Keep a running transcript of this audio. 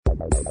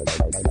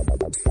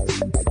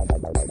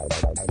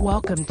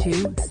Welcome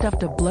to Stuff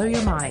to Blow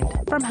Your Mind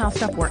from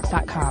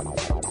HowStuffWorks.com.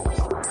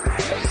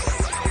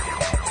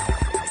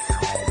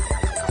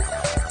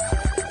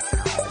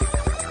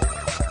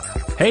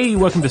 Hey,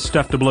 welcome to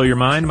Stuff to Blow Your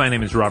Mind. My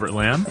name is Robert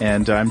Lamb.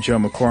 And I'm Joe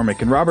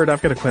McCormick. And Robert,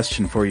 I've got a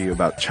question for you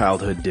about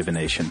childhood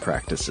divination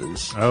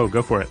practices. Oh,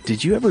 go for it.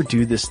 Did you ever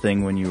do this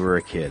thing when you were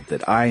a kid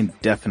that I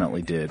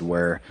definitely did,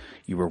 where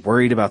you were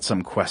worried about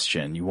some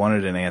question? You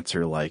wanted an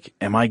answer like,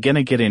 am I going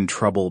to get in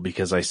trouble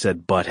because I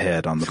said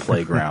butthead on the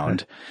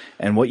playground?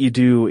 And what you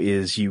do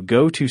is you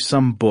go to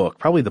some book,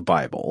 probably the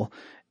Bible,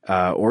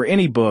 or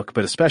any book,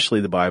 but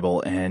especially the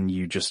Bible, and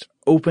you just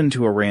open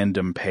to a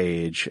random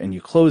page and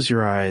you close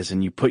your eyes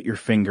and you put your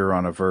finger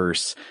on a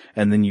verse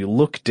and then you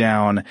look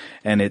down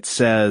and it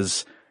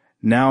says,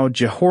 "Now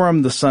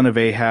Jehoram the son of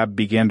Ahab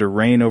began to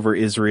reign over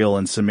Israel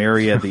and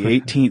Samaria the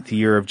 18th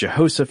year of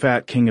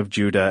Jehoshaphat king of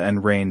Judah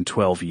and reigned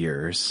 12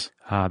 years.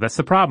 That's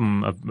the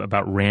problem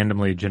about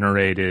randomly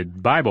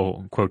generated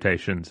Bible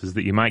quotations, is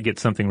that you might get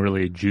something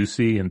really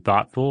juicy and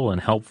thoughtful and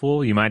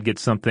helpful. You might get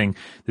something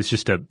that's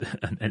just an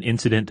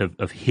incident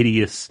of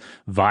hideous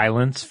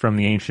violence from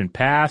the ancient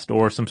past,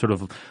 or some sort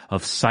of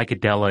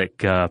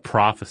psychedelic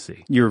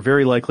prophecy. You're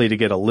very likely to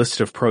get a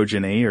list of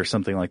progeny or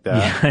something like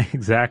that. Yeah,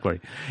 exactly.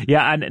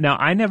 Yeah, now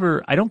I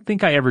don't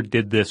think I ever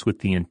did this with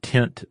the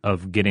intent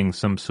of getting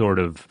some sort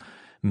of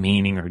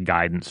meaning or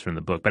guidance from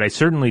the book, but I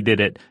certainly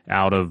did it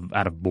out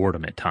of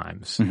boredom at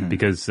times,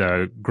 because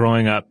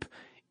growing up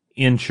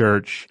in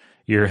church,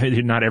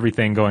 not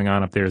everything going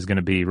on up there is going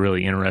to be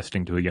really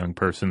interesting to a young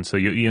person. So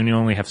you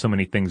only have so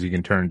many things you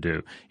can turn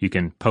to. You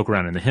can poke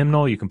around in the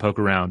hymnal, you can poke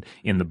around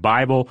in the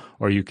Bible,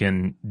 or you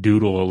can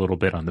doodle a little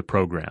bit on the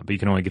program, but you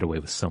can only get away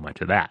with so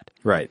much of that.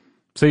 Right.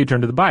 So you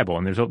turn to the Bible,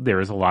 and there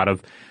is a lot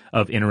of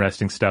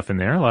interesting stuff in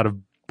there, a lot of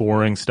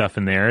boring stuff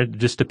in there,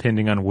 just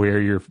depending on where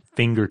your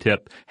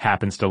fingertip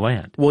happens to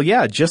land. Well,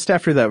 yeah, just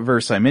after that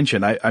verse I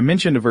mentioned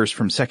a verse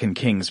from 2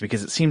 Kings,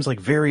 because it seems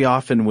like very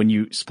often when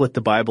you split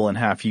the Bible in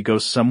half, you go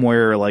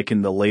somewhere like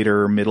in the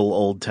later Middle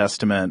Old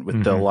Testament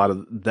with a lot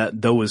of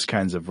those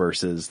kinds of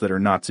verses that are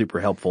not super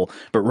helpful.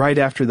 But right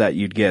after that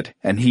you'd get,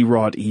 "And he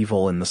wrought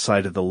evil in the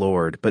sight of the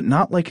Lord, but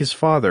not like his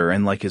father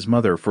and like his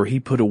mother, for he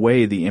put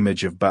away the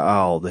image of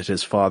Baal that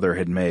his father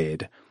had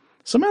made."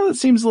 Somehow that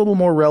seems a little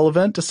more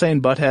relevant to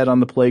saying butthead on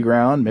the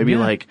playground. Maybe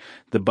like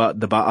the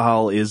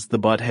Baal is the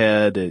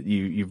butthead.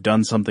 You've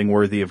done something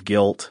worthy of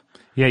guilt.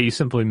 Yeah, you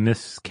simply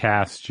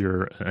miscast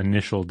your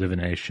initial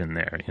divination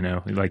there,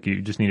 like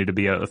you just needed to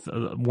be a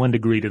 1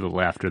 degree to the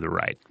left or the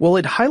right. Well,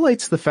 it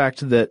highlights the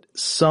fact that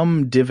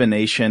some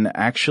divination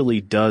actually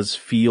does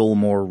feel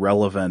more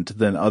relevant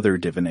than other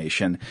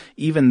divination,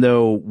 even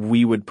though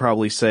we would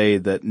probably say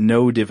that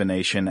no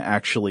divination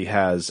actually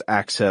has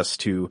access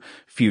to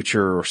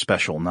future or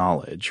special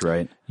knowledge,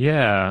 right?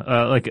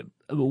 Yeah, like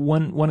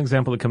one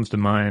example that comes to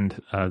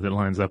mind that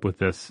lines up with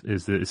this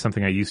is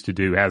something I used to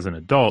do as an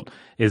adult,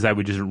 is I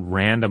would just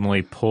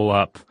randomly pull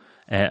up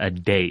a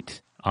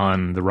date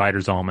on the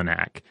Writer's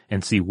Almanac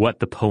and see what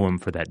the poem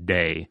for that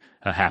day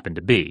happened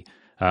to be.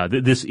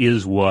 This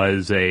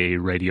was a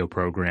radio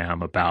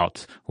program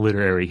about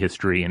literary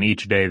history, and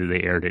each day that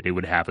they aired it, it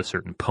would have a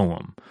certain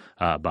poem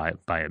by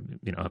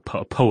a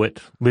poet,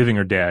 living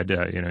or dead.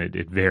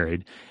 It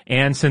varied.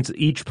 And since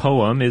each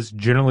poem is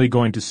generally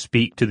going to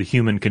speak to the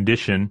human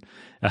condition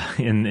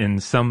in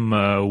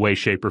some way,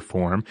 shape, or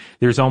form,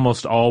 there's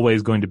almost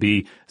always going to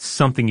be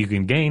something you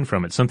can gain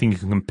from it, something you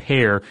can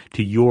compare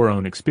to your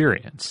own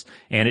experience.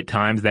 And at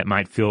times that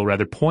might feel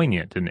rather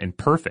poignant and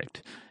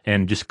perfect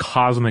and just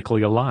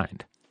cosmically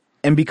aligned.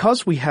 And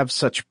because we have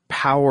such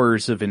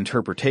powers of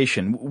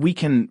interpretation, we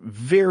can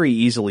very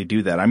easily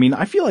do that. I mean,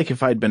 I feel like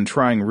if I'd been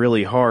trying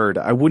really hard,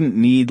 I wouldn't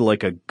need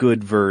like a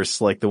good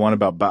verse like the one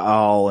about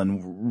Baal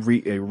and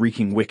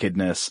wreaking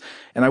wickedness,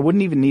 and I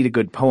wouldn't even need a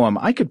good poem.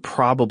 I could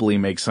probably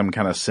make some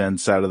kind of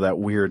sense out of that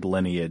weird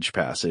lineage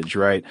passage,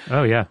 right?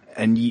 Oh, yeah.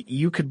 And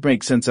you could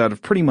make sense out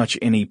of pretty much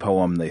any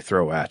poem they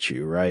throw at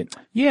you, right?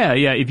 Yeah.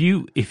 If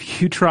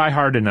you try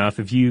hard enough,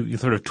 if you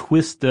sort of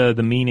twist the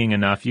meaning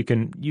enough, you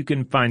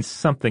can find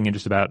something in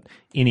just about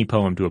any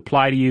poem to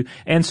apply to you.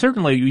 And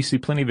certainly we see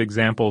plenty of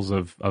examples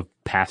of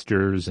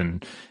pastors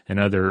and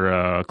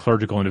other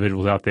clerical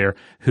individuals out there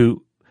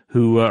who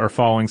are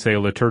following, say, a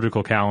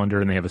liturgical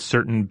calendar, and they have a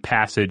certain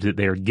passage that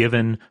they are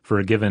given for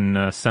a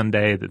given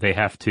Sunday that they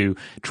have to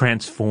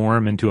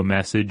transform into a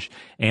message,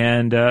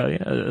 and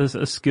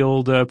a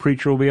skilled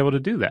preacher will be able to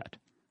do that.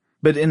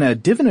 But in a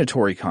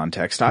divinatory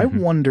context, I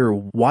wonder,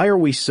 why are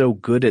we so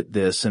good at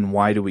this and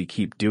why do we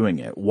keep doing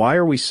it? Why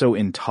are we so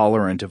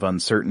intolerant of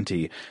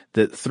uncertainty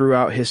that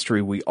throughout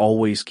history we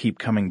always keep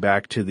coming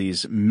back to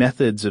these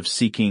methods of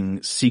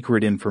seeking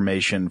secret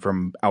information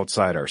from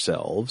outside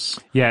ourselves?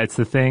 Yeah, it's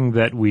the thing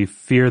that we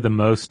fear the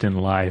most in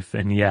life,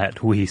 and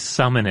yet we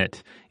summon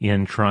it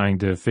in trying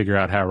to figure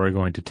out how we're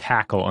going to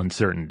tackle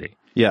uncertainty.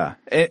 Yeah.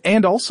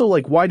 And also,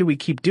 like, why do we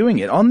keep doing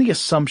it? On the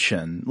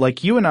assumption,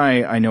 like, you and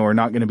I know, are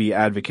not going to be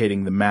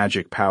advocating the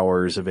magic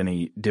powers of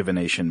any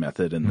divination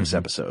method in this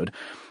episode.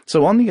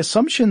 So on the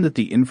assumption that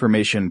the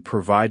information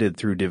provided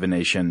through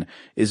divination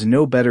is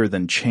no better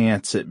than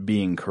chance at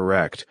being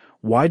correct,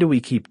 why do we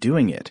keep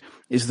doing it?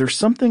 Is there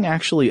something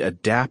actually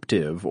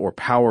adaptive or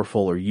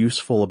powerful or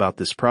useful about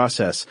this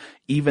process,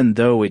 even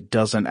though it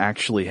doesn't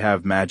actually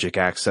have magic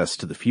access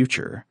to the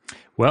future?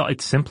 Well,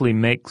 it simply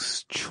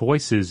makes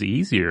choices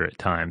easier at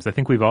times. I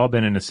think we've all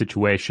been in a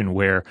situation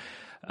where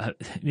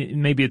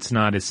maybe it's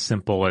not as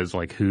simple as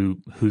like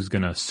who's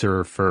going to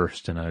serve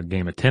first in a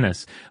game of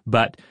tennis,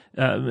 but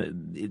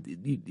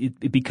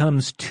it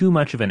becomes too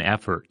much of an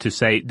effort to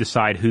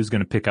decide who's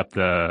going to pick up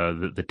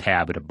the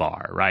tab at a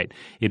bar, right?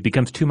 It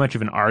becomes too much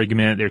of an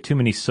argument. There are too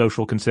many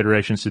social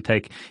considerations to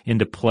take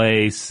into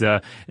place.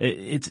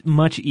 It's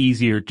much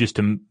easier just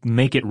to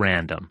make it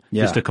random,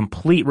 just a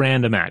complete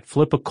random act.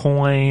 Flip a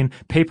coin,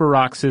 paper,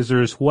 rock,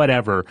 scissors,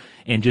 whatever,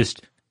 and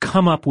just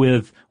come up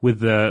with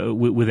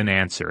an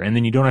answer, and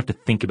then you don't have to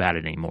think about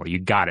it anymore. You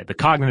got it. The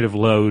cognitive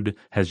load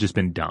has just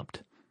been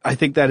dumped. I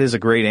think that is a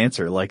great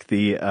answer, like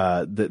the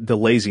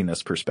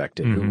laziness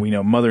perspective. Mm-hmm. We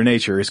know Mother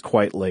Nature is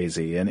quite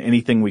lazy, and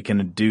anything we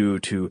can do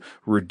to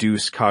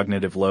reduce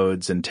cognitive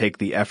loads and take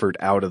the effort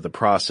out of the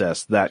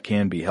process, that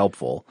can be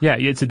helpful. Yeah,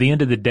 it's at the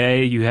end of the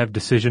day, you have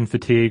decision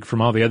fatigue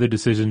from all the other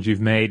decisions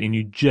you've made, and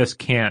you just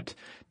can't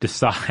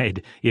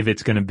decide if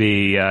it's going to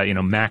be,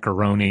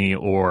 macaroni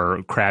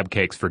or crab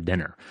cakes for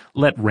dinner.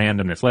 Let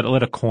randomness, let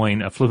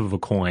a flip of a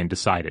coin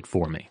decide it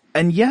for me.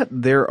 And yet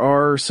there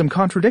are some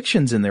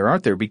contradictions in there,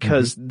 aren't there?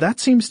 Because that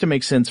seems to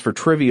make sense for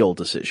trivial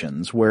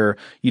decisions where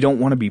you don't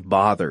want to be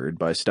bothered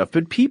by stuff.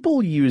 But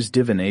people use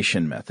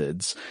divination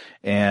methods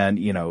and,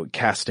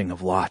 casting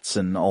of lots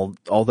and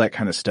all that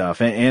kind of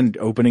stuff and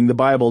opening the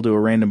Bible to a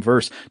random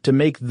verse to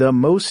make the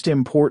most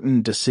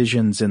important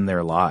decisions in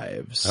their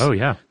lives. Oh,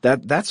 yeah.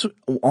 That's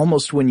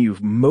almost when you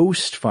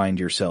most find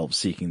yourself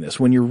seeking this,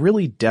 when you're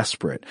really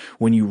desperate,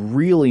 when you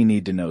really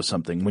need to know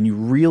something, when you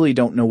really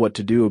don't know what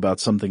to do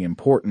about something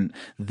important.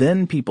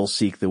 Then people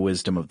seek the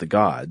wisdom of the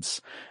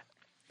gods.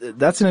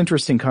 That's an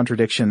interesting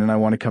contradiction, and I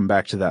want to come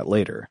back to that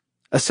later.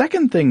 A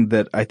second thing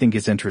that I think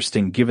is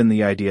interesting, given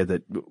the idea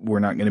that we're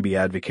not going to be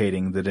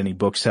advocating that any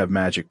books have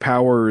magic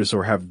powers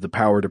or have the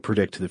power to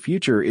predict the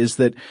future, is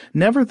that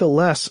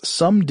nevertheless,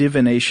 some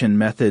divination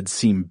methods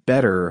seem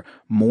better,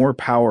 more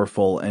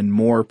powerful, and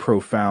more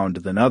profound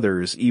than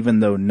others,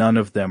 even though none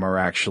of them are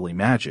actually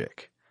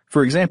magic.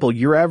 For example,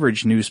 your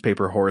average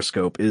newspaper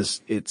horoscope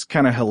it's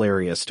kind of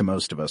hilarious to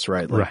most of us,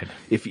 right? Right.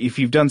 If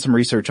you've done some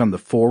research on the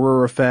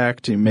Forer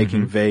effect and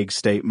making vague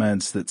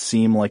statements that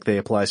seem like they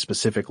apply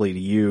specifically to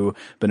you,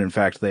 but in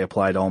fact they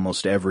apply to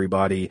almost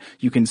everybody,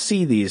 you can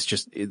see these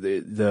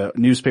the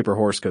newspaper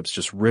horoscopes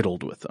just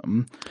riddled with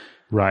them.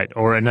 Right.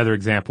 Or another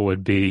example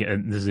would be,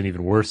 and this is an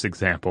even worse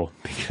example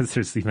because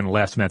there's even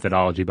less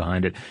methodology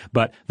behind it,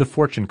 but the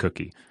fortune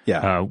cookie.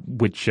 Yeah.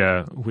 Which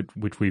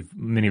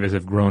many of us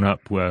have grown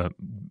up,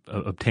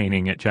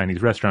 obtaining at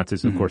Chinese restaurants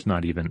is of course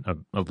not even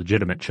a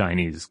legitimate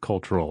Chinese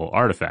cultural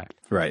artifact.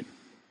 Right.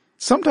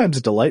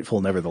 Sometimes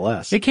delightful,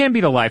 nevertheless. It can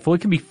be delightful.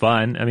 It can be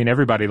fun. I mean,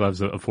 everybody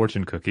loves a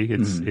fortune cookie.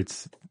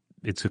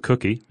 It's a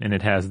cookie, and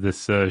it has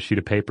this sheet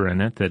of paper in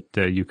it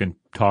that you can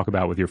talk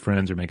about with your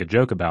friends or make a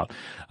joke about.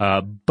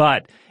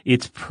 But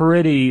it's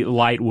pretty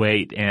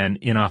lightweight and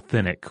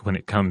inauthentic when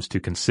it comes to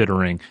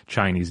considering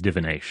Chinese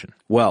divination.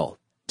 Well,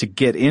 to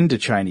get into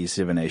Chinese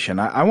divination,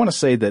 I want to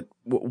say that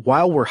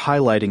while we're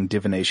highlighting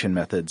divination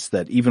methods,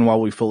 that even while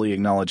we fully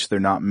acknowledge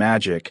they're not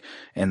magic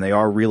and they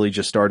are really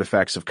just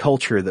artifacts of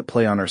culture that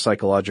play on our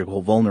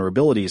psychological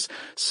vulnerabilities,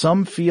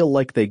 some feel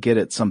like they get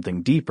at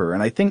something deeper.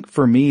 And I think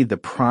for me, the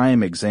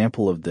prime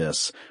example of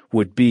this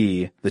would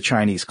be the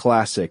Chinese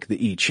classic,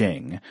 the I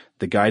Ching,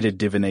 the guided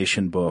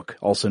divination book,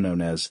 also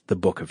known as the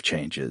Book of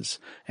Changes.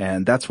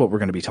 And that's what we're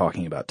going to be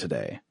talking about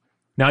today.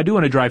 Now, I do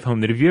want to drive home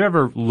that if you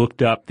ever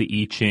looked up the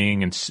I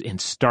Ching and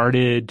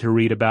started to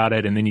read about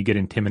it, and then you get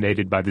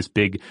intimidated by this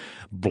big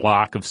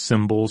block of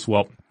symbols,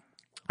 well,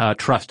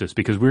 trust us,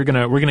 because we're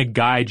gonna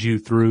guide you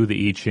through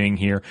the I Ching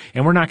here,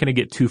 and we're not going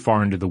to get too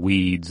far into the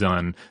weeds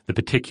on the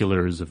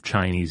particulars of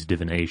Chinese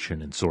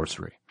divination and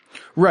sorcery.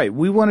 Right.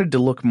 We wanted to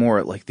look more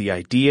at like the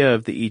idea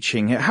of the I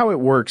Ching, how it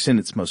works in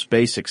its most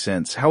basic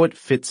sense, how it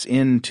fits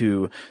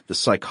into the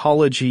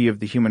psychology of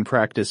the human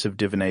practice of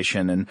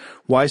divination, and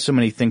why so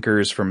many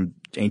thinkers from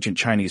ancient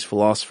Chinese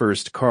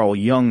philosophers to Carl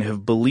Jung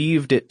have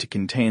believed it to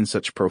contain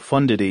such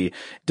profundity,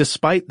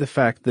 despite the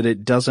fact that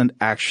it doesn't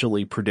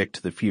actually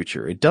predict the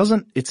future.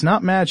 It's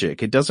not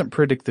magic. It doesn't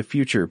predict the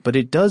future, but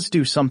it does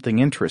do something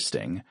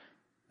interesting.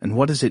 And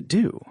what does it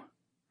do?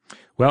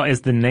 Well,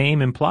 as the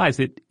name implies,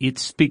 it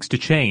speaks to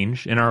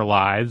change in our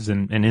lives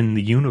and in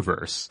the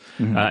universe,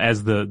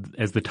 as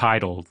the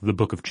title, the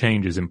Book of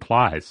Changes,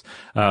 implies.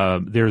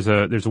 There's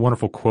a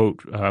wonderful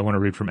quote I want to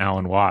read from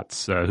Alan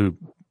Watts,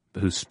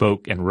 who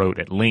spoke and wrote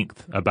at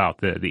length about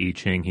the I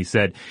Ching. He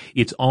said,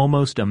 "It's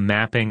almost a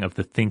mapping of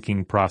the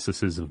thinking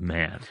processes of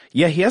man."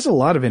 Yeah, he has a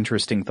lot of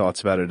interesting thoughts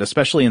about it,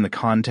 especially in the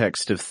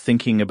context of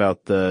thinking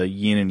about the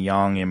yin and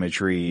yang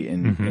imagery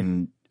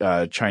in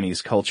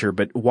Chinese culture.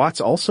 But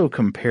Watts also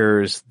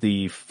compares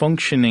the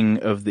functioning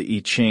of the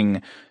I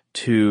Ching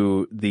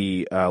to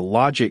the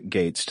logic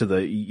gates, to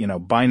the,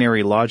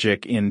 binary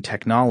logic in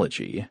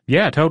technology.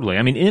 Yeah, totally.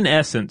 I mean, in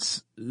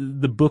essence,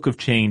 the Book of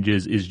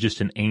Changes is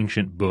just an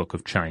ancient book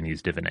of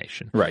Chinese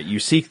divination. Right. You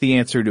seek the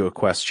answer to a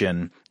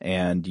question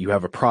and you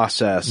have a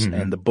process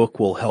and the book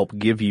will help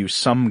give you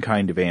some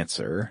kind of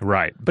answer.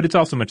 Right. But it's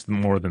also much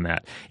more than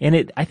that.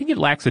 And I think it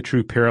lacks a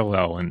true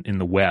parallel in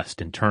the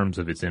West in terms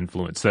of its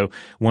influence. So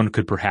one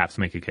could perhaps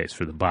make a case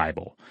for the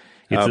Bible.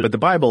 But the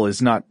Bible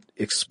is not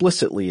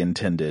explicitly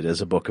intended as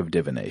a book of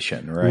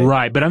divination, right?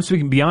 Right, but I'm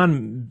speaking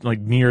beyond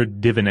like mere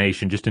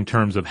divination, just in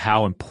terms of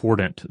how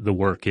important the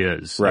work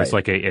is. Right. It's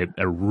like a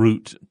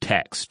root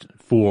text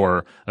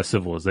for a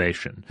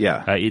civilization.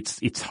 Yeah.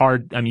 It's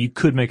hard. I mean, you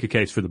could make a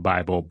case for the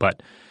Bible,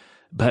 but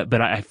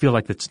I feel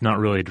like that's not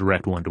really a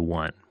direct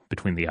one-to-one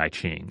between the I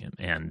Ching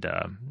and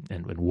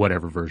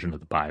whatever version of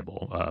the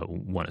Bible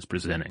one is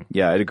presenting.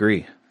 Yeah, I'd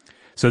agree.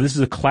 So this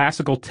is a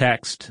classical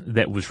text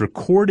that was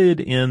recorded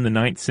in the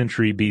 9th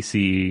century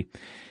BCE,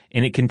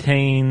 and it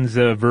contains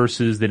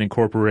verses that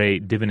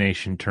incorporate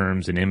divination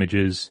terms and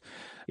images.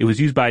 It was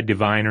used by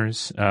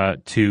diviners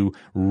to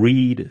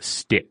read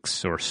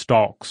sticks or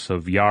stalks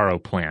of yarrow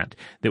plant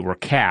that were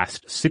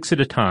cast 6 at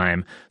a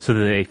time so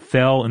that they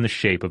fell in the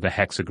shape of a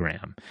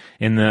hexagram.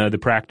 And the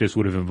practice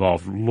would have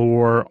involved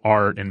lore,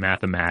 art, and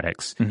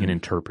mathematics in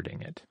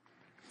interpreting it.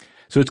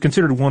 So it's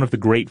considered one of the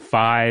great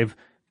 5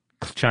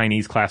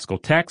 Chinese classical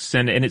texts,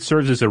 and it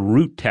serves as a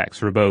root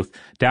text for both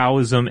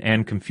Taoism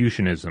and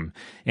Confucianism.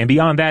 And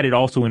beyond that, it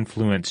also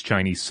influenced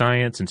Chinese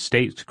science and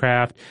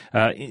statecraft.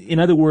 In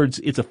other words,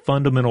 it's a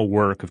fundamental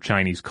work of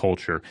Chinese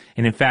culture.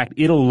 And in fact,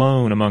 it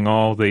alone, among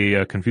all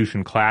the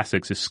Confucian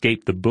classics,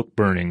 escaped the book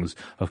burnings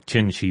of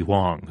Qin Shi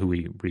Huang, who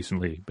we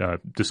recently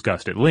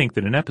discussed at length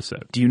in an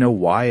episode. Do you know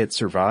why it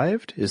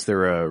survived? Is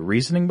there a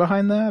reasoning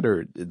behind that,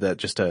 or is that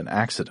just an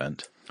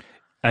accident?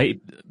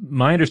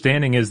 My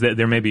understanding is that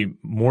there may be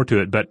more to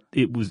it, but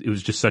it was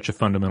just such a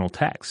fundamental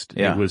text.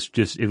 Yeah. It was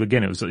just, it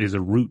was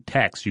a root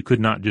text. You could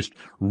not just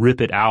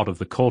rip it out of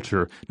the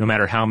culture, no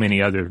matter how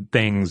many other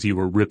things you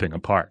were ripping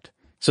apart.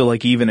 So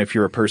like even if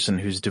you're a person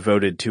who's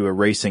devoted to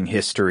erasing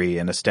history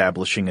and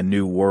establishing a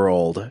new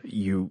world,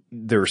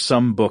 there are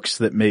some books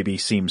that maybe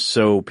seem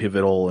so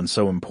pivotal and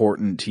so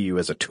important to you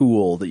as a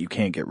tool that you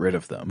can't get rid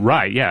of them.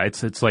 Right, yeah.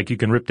 It's like you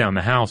can rip down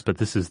the house, but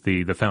this is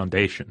the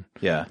foundation.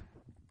 Yeah.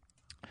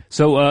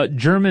 So,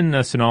 German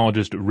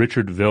sinologist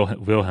Richard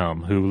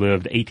Wilhelm, who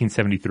lived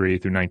 1873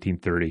 through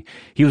 1930,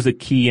 he was a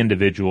key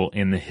individual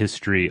in the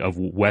history of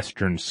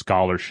Western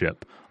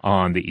scholarship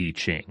on the I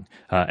Ching,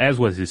 as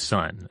was his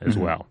son as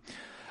well.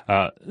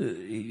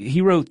 He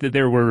wrote that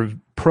there were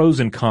pros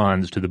and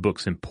cons to the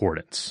book's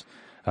importance.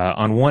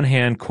 On one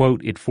hand,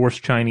 quote, it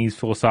forced Chinese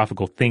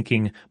philosophical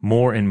thinking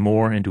more and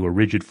more into a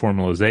rigid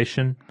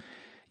formalization.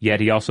 Yet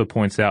he also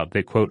points out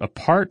that, quote,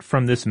 apart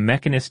from this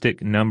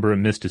mechanistic number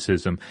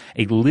mysticism,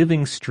 a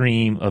living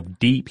stream of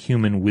deep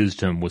human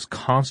wisdom was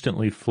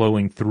constantly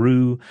flowing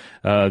through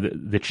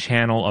the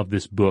channel of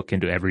this book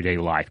into everyday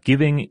life,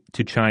 giving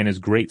to China's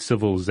great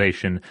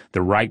civilization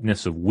the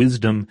ripeness of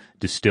wisdom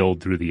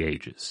distilled through the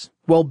ages.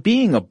 Well,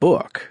 being a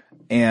book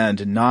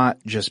and not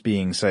just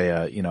being, say,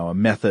 a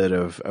method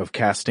of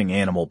casting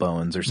animal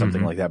bones or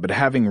something like that, but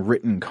having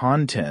written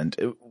content,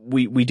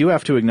 we do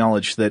have to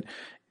acknowledge that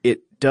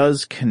it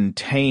does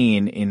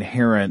contain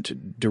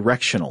inherent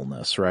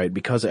directionalness, right?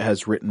 Because it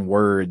has written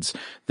words,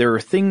 there are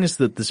things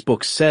that this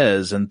book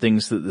says and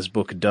things that this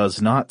book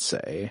does not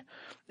say.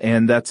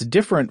 And that's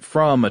different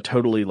from a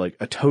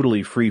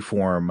totally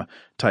free-form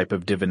type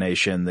of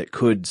divination that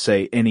could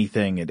say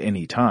anything at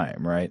any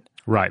time, right?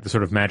 Right, the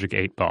sort of magic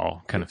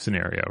 8-ball kind of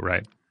scenario,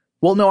 right?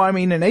 Well, no, I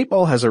mean, an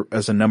 8-ball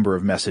has a number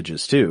of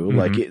messages too.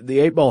 Like the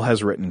 8-ball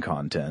has written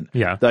content.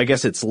 Yeah. I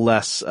guess it's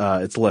less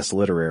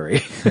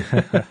literary.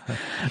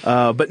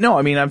 But no,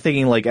 I mean, I'm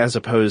thinking like as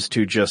opposed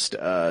to just,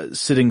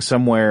 sitting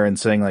somewhere and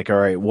saying like, all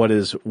right, what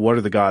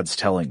are the gods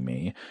telling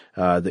me,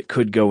 that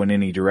could go in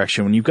any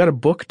direction? When you've got a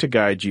book to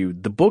guide you,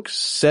 the book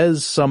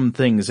says some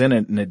things in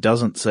it and it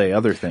doesn't say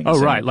other things. Oh,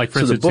 right. Like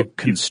for instance, so the book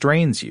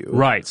constrains you.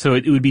 Right. So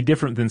it would be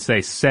different than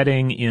say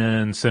setting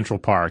in Central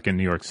Park in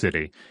New York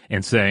City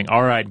and saying,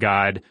 all right,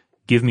 God,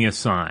 give me a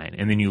sign.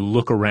 And then you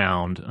look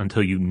around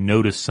until you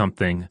notice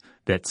something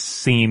that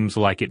seems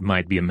like it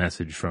might be a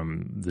message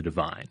from the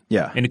divine.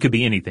 Yeah. And it could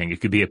be anything. It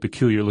could be a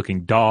peculiar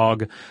looking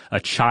dog. A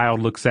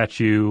child looks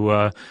at you,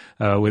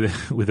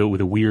 with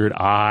a weird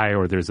eye,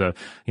 or there's a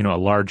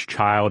large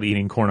child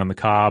eating corn on the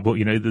cob.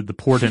 The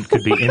portent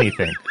could be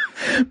anything.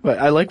 But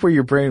I like where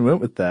your brain went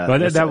with that.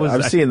 Well,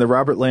 I'm seeing the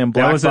Robert Lamb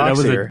black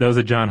box here. That was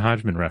a John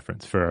Hodgman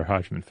reference for our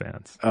Hodgman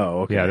fans.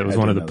 Oh, okay. Yeah, that was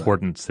one of the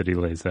portents that he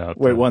lays out.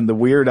 Wait, the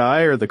weird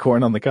eye or the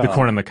corn on the cob? The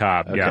corn on the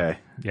cob, yeah. Okay.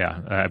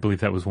 Yeah, I believe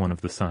that was one of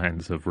the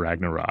signs of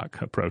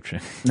Ragnarok approaching.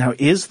 Now,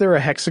 is there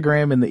a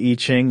hexagram in the I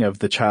Ching of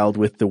the child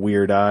with the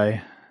weird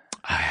eye?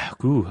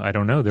 Ooh, I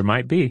don't know. There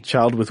might be.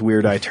 Child with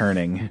weird eye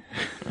turning.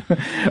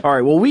 All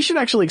right. Well, we should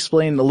actually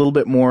explain a little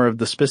bit more of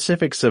the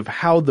specifics of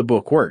how the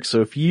book works.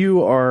 So if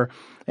you are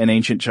an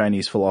ancient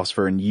Chinese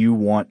philosopher and you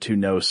want to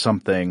know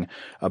something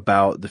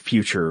about the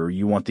future, or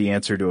you want the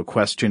answer to a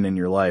question in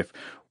your life,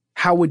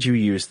 how would you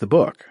use the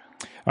book?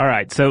 All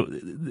right. So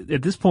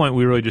at this point,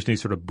 we really just need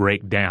to sort of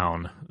break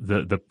down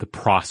the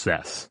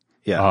process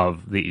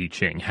of the I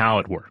Ching, how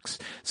it works.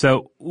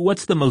 So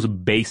what's the most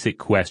basic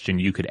question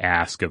you could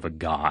ask of a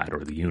god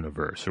or the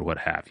universe or what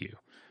have you?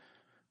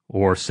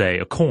 Or say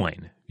a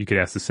coin. You could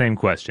ask the same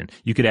question.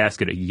 You could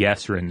ask it a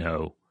yes or a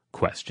no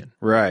question.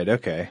 Right.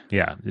 Okay.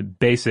 Yeah.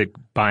 Basic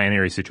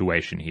binary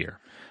situation here.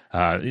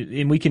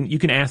 And you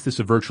can ask this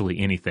of virtually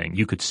anything.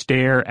 You could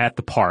stare at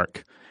the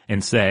park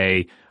and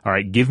say, all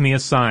right, give me a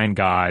sign,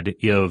 God,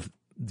 if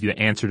the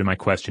answer to my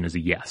question is a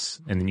yes.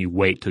 And then you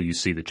wait till you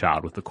see the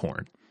child with the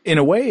corn. In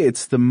a way,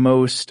 it's the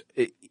most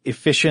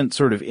efficient,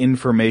 sort of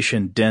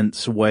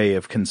information-dense way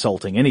of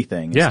consulting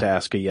anything is to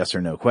ask a yes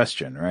or no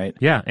question, right?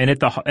 Yeah, and at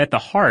the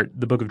heart,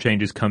 the Book of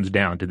Changes comes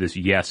down to this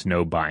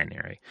yes-no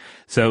binary.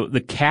 So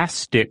the cast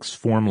sticks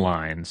form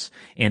lines,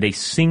 and a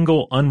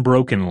single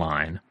unbroken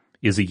line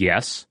is a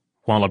yes,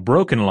 while a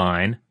broken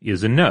line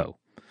is a no.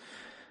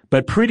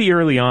 But pretty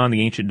early on,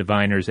 the ancient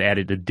diviners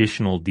added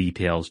additional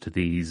details to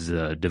these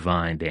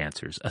divined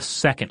answers, a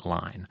second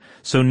line.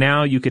 So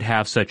now you could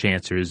have such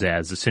answers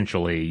as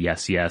essentially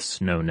yes, yes,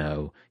 no,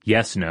 no,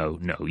 yes, no,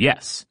 no,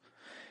 yes.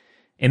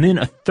 And then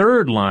a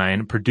third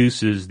line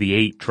produces the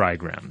 8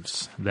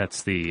 trigrams.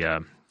 That's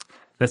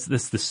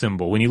the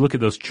symbol. When you look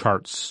at those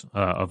charts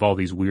of all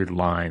these weird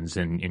lines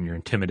and you're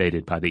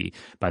intimidated by the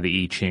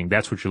I Ching,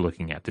 that's what you're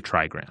looking at, the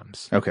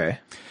trigrams. Okay.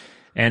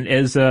 And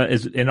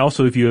and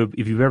also if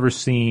you've ever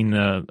seen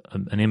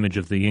an image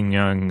of the yin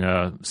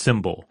yang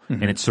symbol,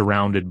 and it's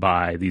surrounded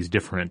by these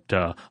different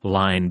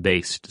line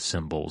based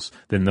symbols,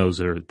 then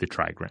those are the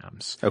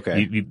trigrams.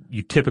 Okay.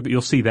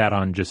 You'll see that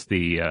on just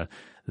the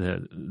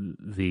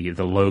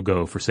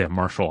logo for, say, a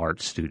martial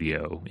arts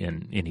studio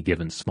in any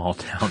given small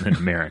town in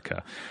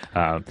America.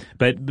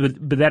 But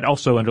that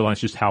also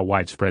underlines just how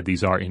widespread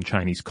these are in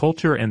Chinese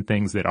culture and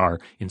things that are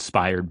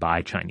inspired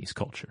by Chinese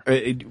culture.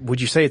 Would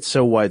you say it's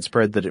so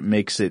widespread that it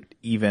makes it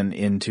even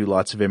into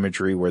lots of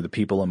imagery where the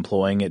people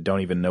employing it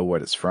don't even know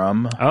what it's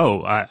from?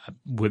 Oh,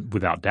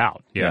 without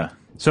doubt. Yeah.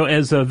 So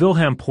as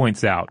Wilhelm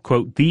points out,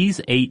 quote,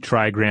 these 8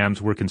 trigrams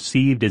were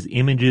conceived as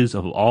images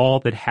of all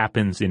that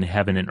happens in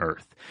heaven and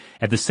earth.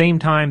 At the same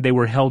time, they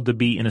were held to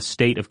be in a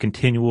state of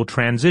continual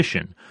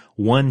transition,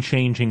 one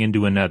changing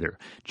into another,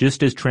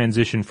 just as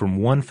transition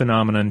from one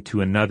phenomenon to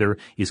another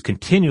is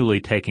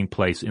continually taking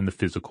place in the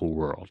physical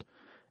world.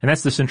 And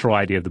that's the central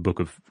idea of the Book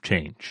of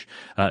Change,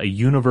 a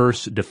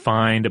universe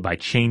defined by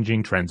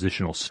changing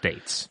transitional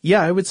states.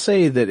 Yeah, I would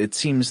say that it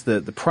seems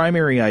that the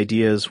primary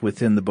ideas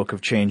within the Book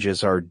of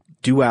Changes are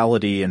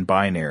duality and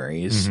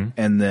binaries,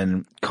 and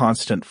then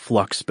constant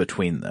flux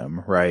between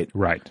them, right?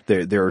 Right.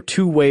 There are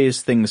 2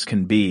 ways things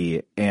can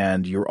be,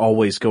 and you're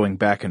always going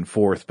back and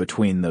forth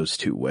between those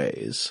 2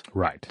 ways.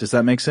 Right. Does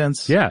that make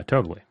sense? Yeah,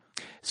 totally.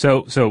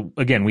 So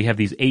again, we have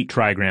these 8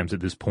 trigrams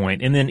at this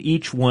point, and then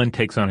each one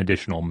takes on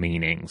additional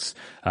meanings.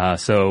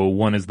 So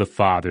one is the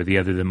father, the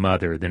other the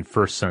mother, then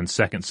first son,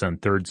 second son,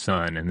 third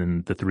son, and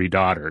then the 3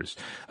 daughters.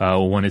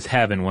 One is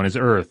heaven, one is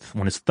earth,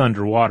 one is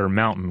thunder, water,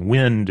 mountain,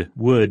 wind,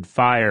 wood,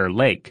 fire,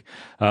 lake.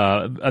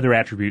 Other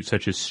attributes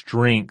such as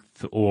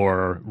strength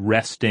or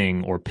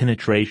resting or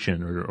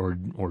penetration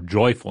or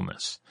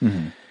joyfulness.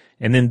 Mm-hmm.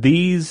 And then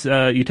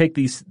you take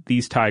these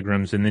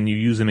trigrams and then you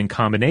use them in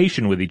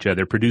combination with each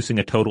other, producing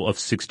a total of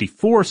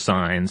 64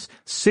 signs,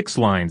 6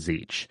 lines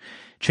each.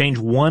 Change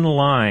one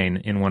line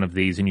in one of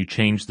these and you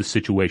change the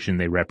situation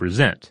they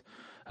represent,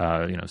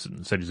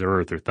 such as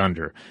earth or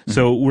thunder. Mm-hmm.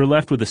 So we're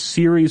left with a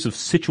series of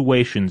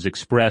situations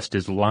expressed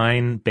as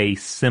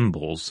line-based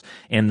symbols,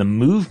 and the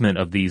movement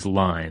of these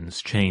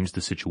lines change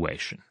the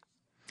situation.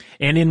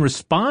 And in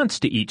response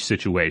to each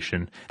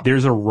situation,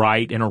 there's a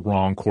right and a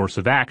wrong course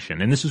of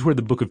action. And this is where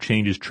the Book of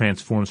Changes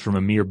transforms from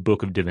a mere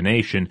book of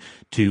divination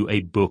to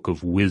a book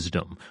of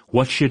wisdom.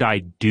 What should I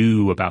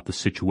do about the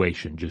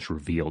situation just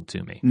revealed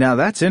to me? Now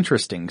that's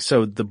interesting.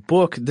 So the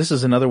book, this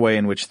is another way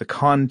in which the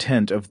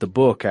content of the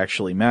book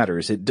actually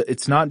matters.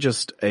 It's not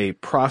just a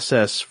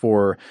process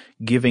for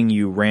giving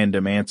you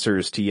random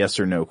answers to yes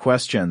or no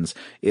questions.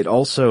 It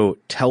also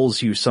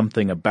tells you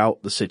something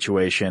about the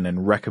situation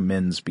and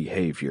recommends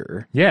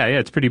behavior. Yeah,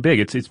 it's pretty big.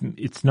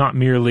 It's not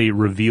merely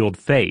revealed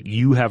fate.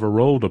 You have a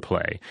role to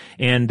play.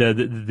 And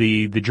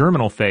the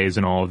germinal phase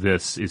in all of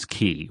this is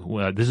key.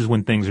 This is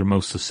when things are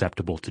most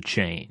susceptible to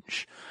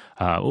change.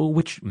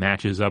 Which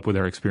matches up with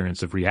our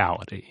experience of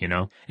reality,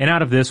 And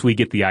out of this, we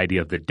get the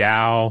idea of the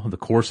Tao, the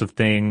course of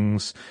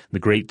things, the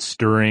great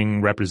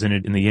stirring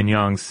represented in the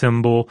yin-yang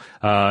symbol,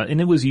 and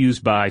it was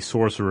used by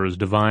sorcerers,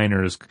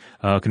 diviners,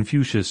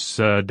 Confucius,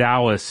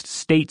 Taoists,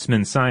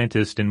 statesmen,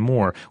 scientists, and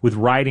more, with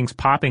writings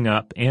popping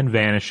up and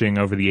vanishing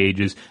over the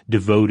ages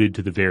devoted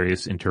to the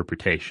various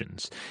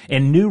interpretations.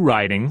 And new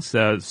writings,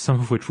 some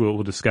of which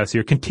we'll discuss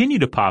here, continue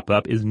to pop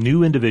up as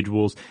new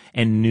individuals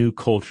and new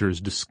cultures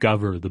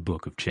discover the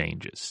Book of Changes.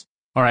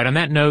 All right, on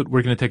that note,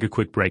 we're going to take a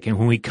quick break, and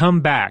when we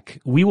come back,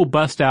 we will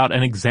bust out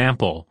an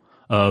example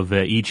of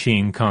I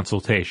Ching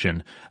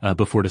consultation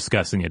before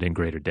discussing it in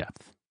greater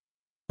depth.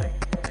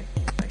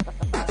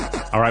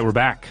 All right, we're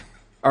back.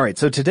 All right,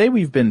 so today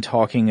we've been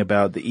talking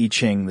about the I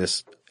Ching,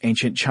 this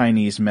ancient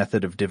Chinese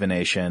method of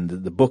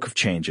divination, the Book of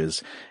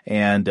Changes,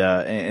 and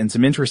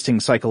some interesting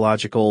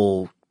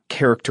psychological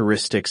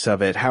characteristics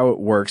of it, how it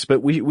works,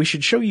 but we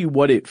should show you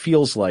what it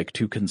feels like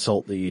to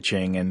consult the I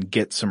Ching and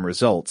get some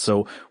results.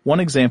 So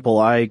one example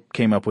I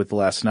came up with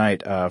last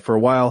night, for a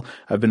while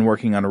I've been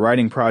working on a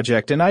writing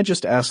project, and I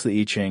just asked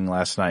the I Ching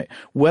last night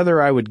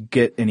whether I would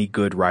get any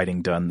good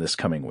writing done this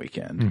coming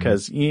weekend,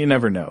 because you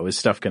never know, is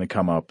stuff going to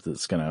come up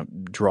that's going to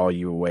draw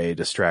you away,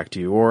 distract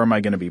you, or am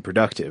I going to be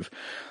productive?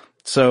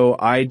 So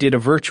I did a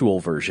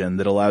virtual version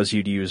that allows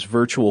you to use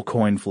virtual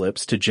coin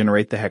flips to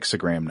generate the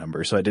hexagram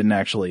number. So I didn't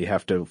actually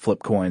have to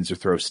flip coins or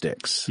throw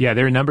sticks. Yeah,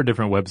 there are a number of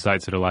different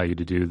websites that allow you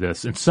to do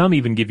this. And some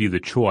even give you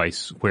the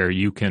choice where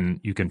you can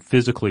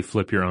physically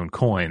flip your own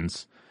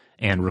coins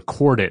and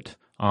record it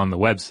on the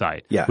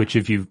website. Yeah. Which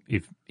if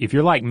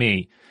you're like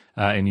me,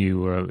 and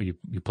you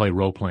play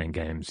role-playing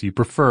games, you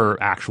prefer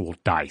actual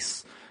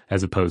dice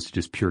as opposed to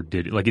just pure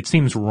digital. Like, it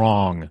seems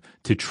wrong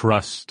to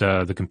trust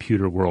the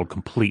computer world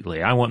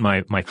completely. I want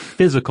my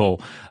physical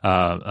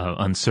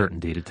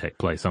uncertainty to take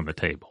place on the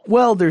table.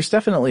 Well, there's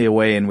definitely a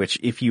way in which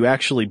if you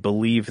actually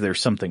believe there's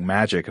something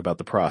magic about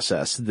the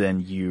process,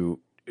 then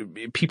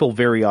people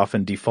very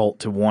often default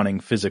to wanting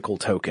physical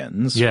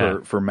tokens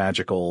for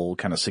magical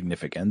kind of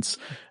significance.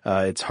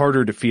 It's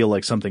harder to feel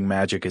like something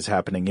magic is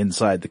happening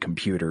inside the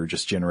computer,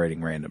 just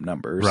generating random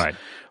numbers. Right.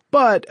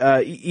 But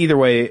either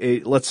way,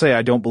 let's say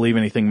I don't believe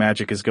anything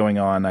magic is going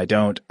on.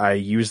 I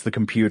use the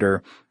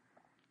computer,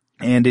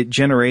 and it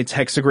generates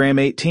hexagram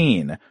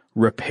 18,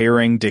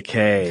 repairing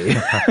decay.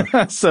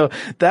 So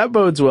that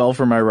bodes well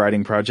for my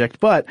writing project.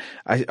 But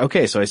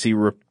so I see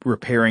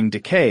repairing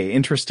decay.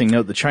 Interesting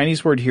note, the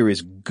Chinese word here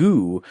is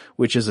gu,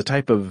 which is a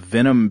type of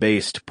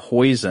venom-based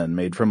poison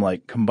made from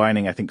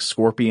combining, I think,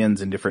 scorpions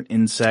and different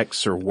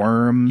insects or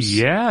worms.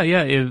 Yeah.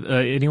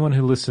 Anyone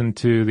who listened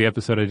to the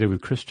episode I did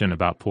with Christian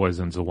about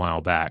poisons a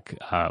while back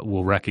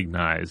will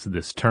recognize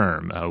this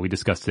term. We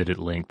discussed it at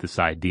length, this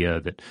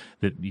idea that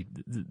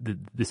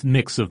this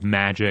mix of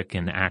magic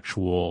and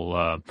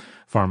actual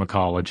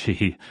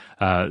pharmacology,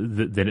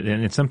 and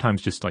it's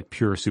sometimes just like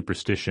pure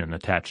superstition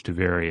attached to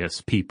various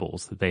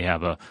peoples, that they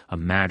have a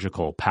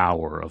magical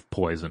power of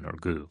poison or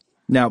goo.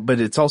 Now, but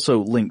it's also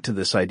linked to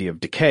this idea of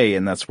decay,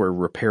 and that's where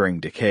repairing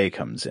decay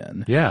comes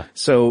in. Yeah.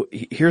 So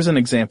here's an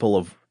example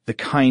of the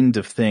kind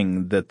of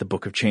thing that the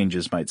Book of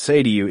Changes might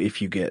say to you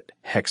if you get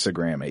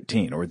hexagram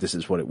 18, or this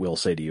is what it will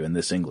say to you in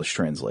this English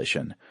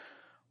translation.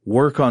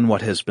 Work on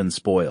what has been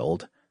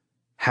spoiled,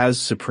 has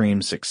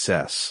supreme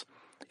success.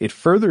 It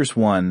furthers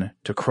one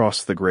to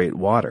cross the great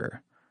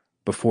water.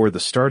 Before the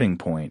starting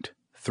point,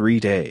 3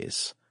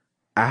 days.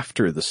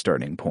 After the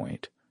starting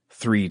point,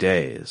 3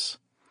 days.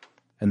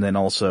 And then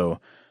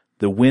also,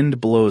 the wind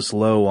blows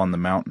low on the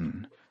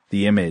mountain,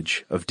 the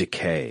image of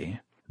decay.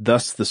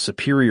 Thus the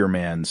superior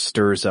man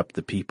stirs up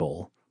the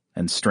people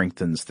and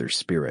strengthens their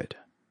spirit.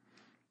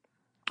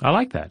 I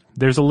like that.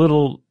 There's a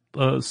little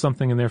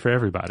something in there for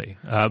everybody.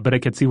 But I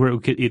could see where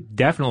it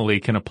definitely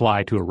can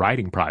apply to a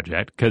writing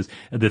project, because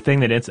the thing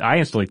that I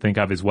instantly think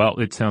of is, well,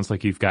 it sounds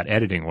like you've got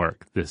editing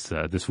work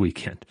this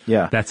weekend.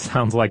 Yeah. That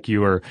sounds like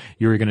you're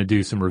going to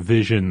do some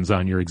revisions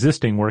on your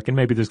existing work, and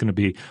maybe there's going to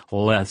be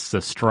less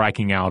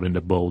striking out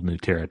into bold new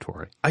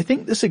territory. I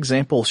think this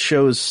example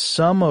shows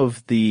some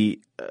of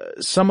the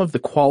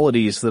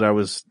qualities that I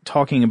was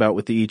talking about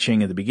with the I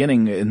Ching at the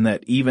beginning, in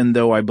that even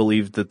though I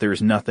believe that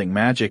there's nothing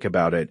magic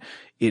about it,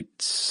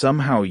 it's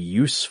somehow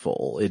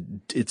useful.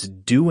 It's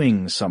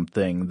doing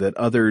something that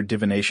other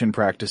divination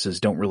practices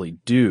don't really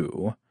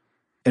do.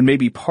 And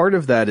maybe part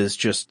of that is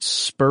just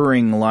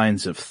spurring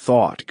lines of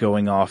thought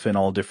going off in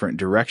all different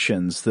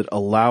directions that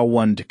allow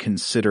one to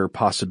consider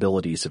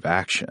possibilities of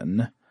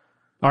action.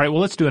 All right, well,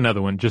 let's do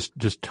another one, just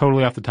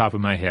totally off the top of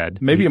my head.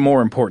 Maybe a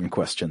more important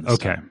question this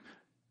time.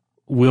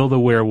 Will the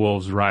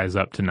werewolves rise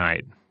up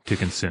tonight to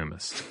consume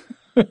us?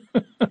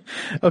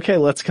 Okay,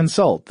 let's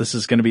consult. This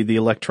is going to be the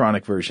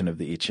electronic version of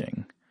the I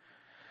Ching.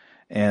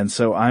 And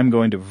so I'm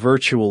going to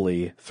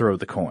virtually throw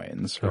the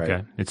coins, right?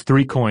 Okay. It's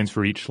 3 coins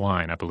for each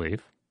line, I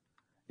believe.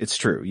 It's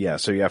true, yeah.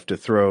 So you have to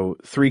throw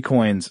 3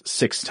 coins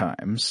 6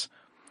 times.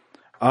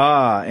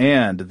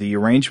 And the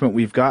arrangement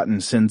we've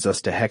gotten sends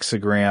us to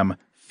hexagram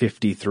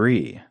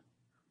 53.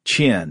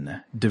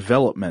 Qin,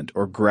 development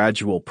or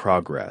gradual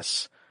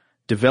progress.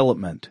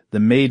 Development, the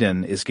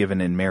maiden is given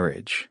in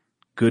marriage.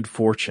 Good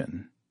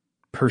fortune.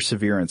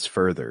 Perseverance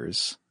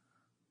furthers.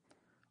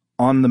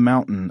 On the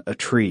mountain, a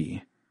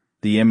tree,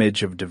 the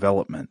image of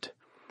development.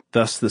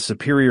 Thus the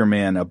superior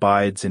man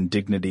abides in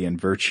dignity and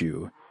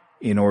virtue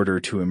in order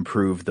to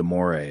improve the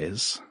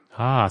mores.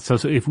 So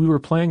if we were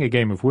playing a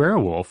game of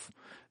werewolf,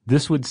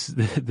 this would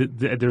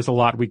there's a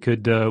lot we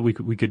could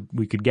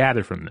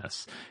gather from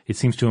this. It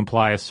seems to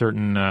imply a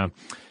certain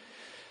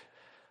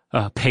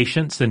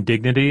patience and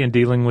dignity in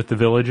dealing with the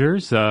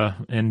villagers,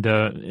 and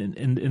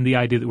the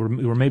idea that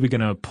we're maybe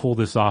going to pull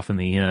this off in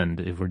the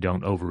end if we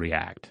don't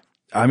overreact.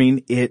 I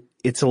mean,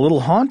 it's a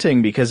little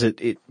haunting because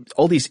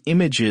all these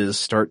images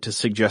start to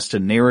suggest a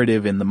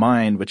narrative in the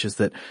mind, which is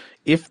that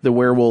if the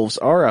werewolves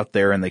are out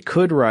there and they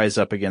could rise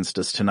up against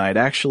us tonight,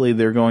 actually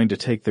they're going to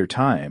take their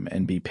time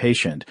and be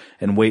patient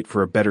and wait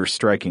for a better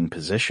striking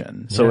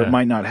position. So it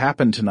might not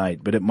happen tonight,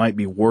 but it might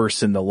be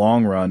worse in the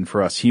long run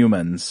for us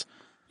humans.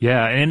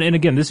 Yeah, and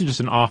again, this is just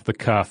an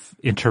off-the-cuff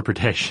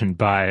interpretation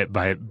by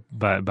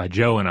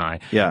Joe and I.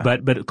 Yeah.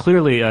 But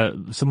clearly,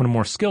 someone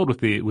more skilled with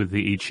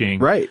the I Ching,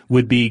 right,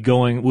 would be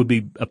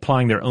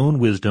applying their own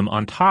wisdom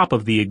on top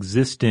of the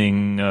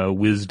existing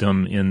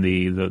wisdom in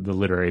the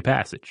literary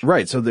passage.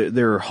 Right. So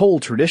there are whole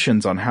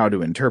traditions on how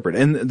to interpret,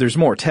 and there's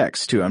more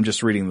text too. I'm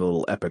just reading the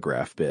little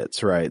epigraph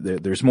bits. Right.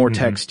 There's more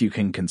text you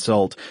can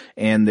consult,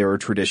 and there are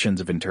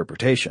traditions of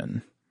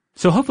interpretation.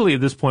 So hopefully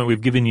at this point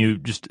we've given you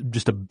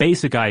just a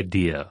basic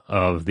idea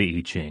of the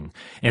I Ching.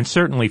 And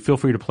certainly feel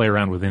free to play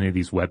around with any of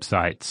these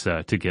websites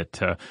to get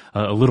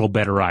a little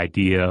better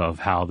idea of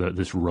how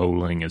this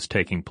rolling is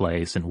taking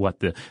place and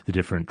what the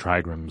different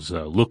trigrams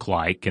look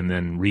like, and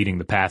then reading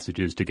the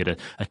passages to get a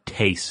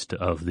taste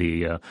of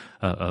the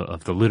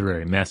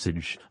literary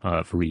message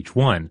for each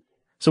one.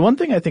 So one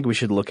thing I think we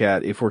should look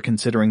at if we're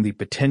considering the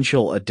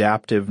potential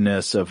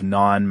adaptiveness of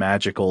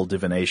non-magical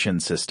divination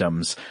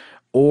systems,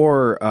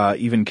 or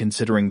even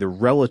considering the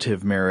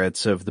relative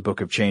merits of the Book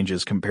of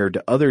Changes compared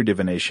to other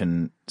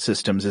divination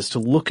systems, is to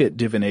look at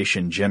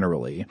divination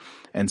generally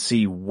and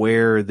see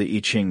where the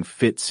I Ching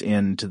fits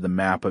into the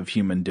map of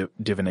human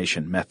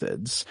divination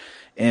methods.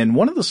 And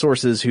one of the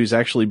sources who's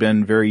actually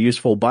been very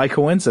useful by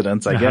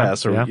coincidence, I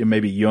guess, or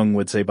maybe Jung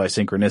would say by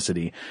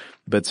synchronicity,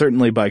 but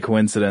certainly by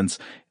coincidence,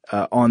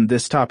 on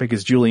this topic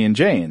is Julian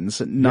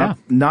Jaynes.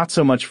 Not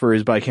so much for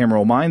his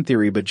bicameral mind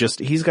theory, but just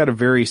he's got a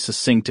very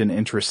succinct and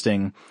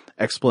interesting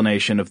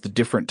explanation of the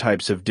different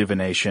types of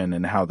divination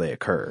and how they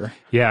occur.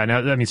 Yeah, now,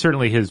 I mean,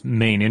 certainly his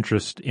main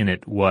interest in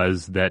it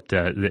was that,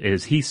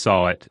 as he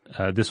saw it,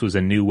 this was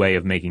a new way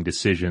of making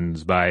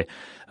decisions by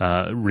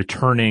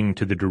returning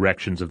to the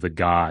directions of the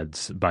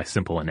gods by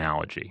simple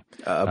analogy.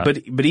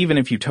 But even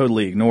if you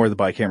totally ignore the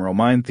bicameral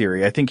mind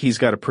theory, I think he's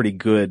got a pretty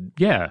good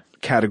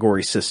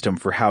category system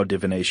for how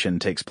divination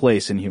takes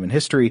place in human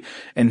history.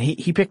 And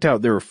he picked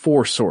out there are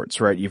 4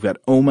 sorts, right? You've got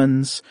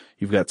omens,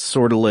 you've got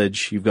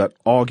sortilege, you've got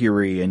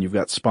augury, and you've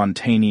got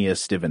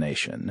spontaneous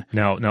divination.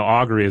 Now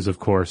augury is, of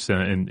course,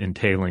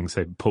 entailing,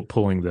 say,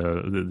 pulling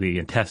the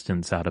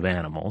intestines out of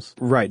animals.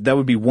 Right. That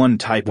would be one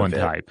type of it.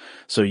 One type.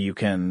 So you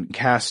can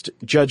cast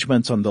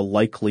judgments on the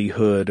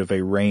likelihood of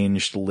a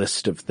ranged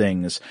list of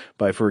things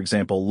by, for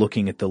example,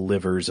 looking at the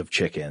livers of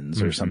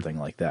chickens or something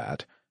like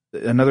that.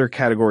 Another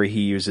category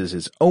he uses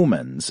is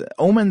omens.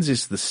 Omens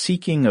is the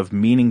seeking of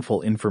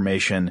meaningful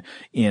information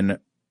in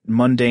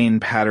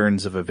mundane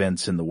patterns of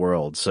events in the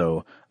world.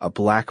 So a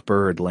black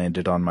bird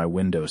landed on my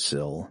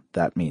windowsill.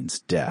 That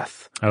means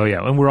death. Oh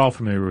yeah, and we're all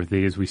familiar with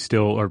these. We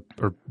still are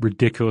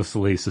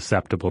ridiculously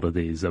susceptible to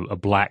these. A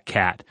black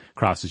cat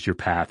crosses your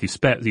path.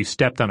 You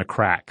stepped on a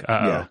crack.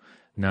 Uh-oh. Yeah.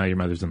 Now your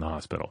mother's in the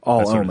hospital.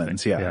 All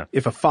omens, yeah.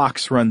 If a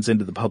fox runs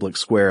into the public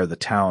square, the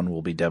town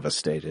will be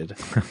devastated.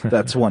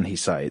 That's one he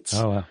cites.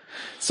 Oh, wow.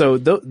 So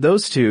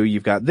those two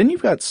you've got. Then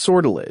you've got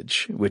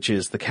sortilege, which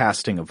is the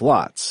casting of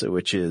lots,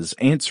 which is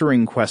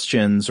answering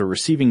questions or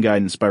receiving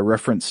guidance by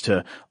reference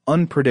to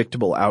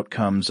unpredictable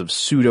outcomes of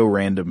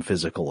pseudo-random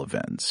physical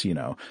events. You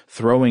know,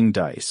 throwing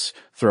dice,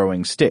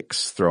 throwing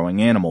sticks, throwing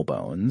animal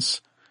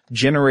bones,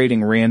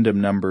 generating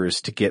random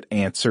numbers to get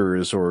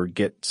answers or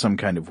get some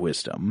kind of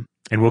wisdom.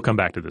 And we'll come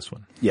back to this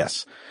one.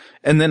 Yes.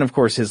 And then, of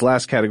course, his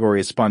last category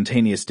is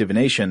spontaneous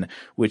divination,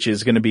 which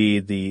is going to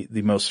be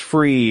the most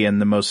free and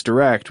the most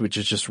direct, which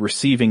is just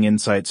receiving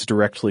insights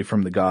directly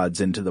from the gods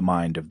into the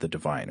mind of the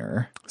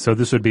diviner. So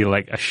this would be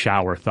like a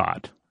shower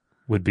thought.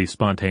 Would be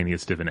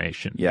spontaneous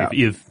divination,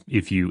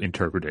 if you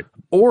interpret it.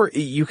 Or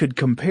you could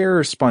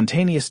compare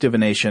spontaneous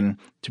divination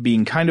to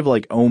being kind of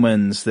like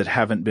omens that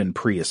haven't been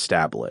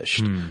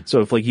pre-established.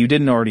 So if you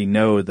didn't already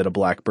know that a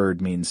black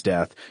bird means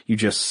death, you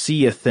just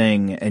see a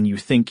thing and you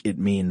think it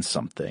means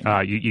something.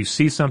 You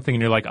see something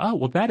and you're like, oh,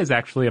 well, that is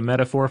actually a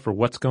metaphor for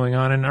what's going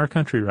on in our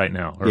country right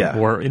now,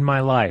 or in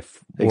my life,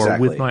 or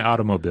with my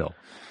automobile.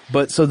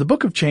 But so the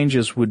Book of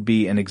Changes would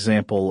be an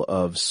example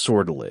of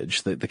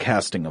sortilege, the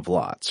casting of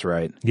lots,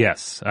 right?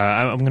 Yes.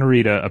 I'm going to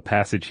read a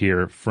passage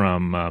here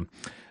from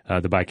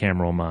The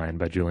Bicameral Mind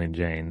by Julian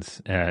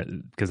Jaynes,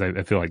 because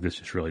I feel like this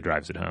just really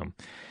drives it home.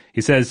 He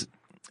says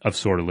of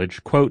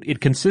sortilege, quote,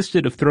 "It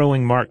consisted of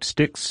throwing marked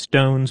sticks,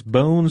 stones,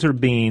 bones, or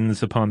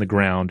beans upon the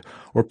ground,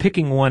 or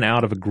picking one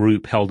out of a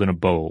group held in a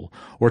bowl,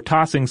 or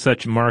tossing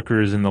such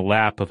markers in the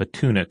lap of a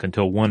tunic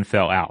until one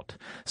fell out.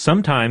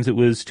 Sometimes it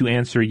was to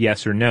answer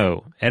yes or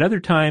no, at other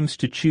times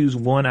to choose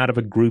one out of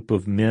a group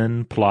of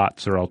men,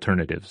 plots, or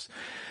alternatives.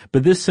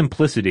 But this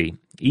simplicity,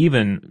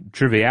 even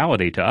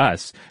triviality to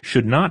us,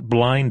 should not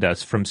blind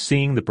us from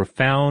seeing the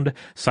profound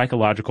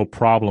psychological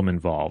problem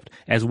involved,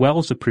 as well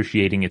as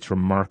appreciating its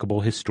remarkable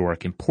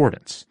historic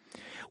importance.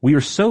 We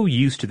are so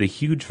used to the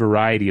huge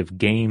variety of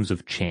games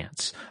of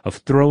chance, of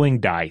throwing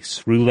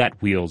dice,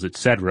 roulette wheels,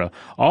 etc.,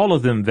 all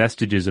of them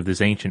vestiges of this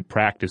ancient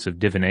practice of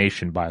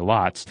divination by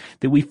lots,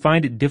 that we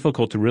find it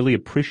difficult to really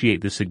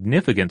appreciate the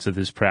significance of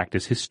this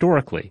practice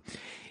historically.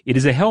 It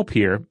is a help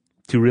here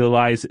to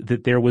realize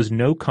that there was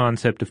no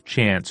concept of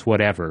chance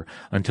whatever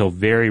until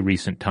very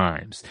recent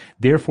times.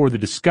 Therefore, the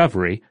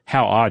discovery,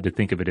 how odd to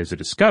think of it as a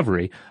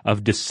discovery,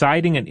 of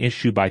deciding an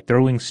issue by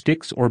throwing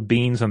sticks or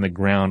beans on the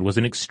ground was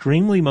an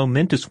extremely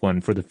momentous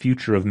one for the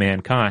future of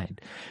mankind.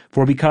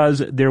 For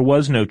because there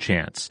was no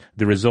chance,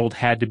 the result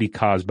had to be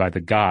caused by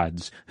the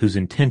gods whose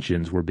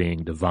intentions were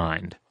being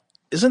divined.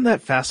 Isn't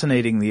that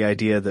fascinating, the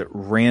idea that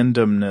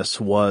randomness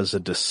was a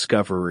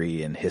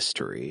discovery in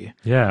history?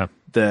 Yeah.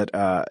 That,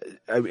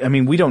 I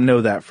mean, we don't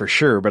know that for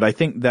sure, but I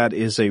think that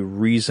is a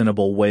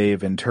reasonable way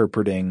of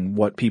interpreting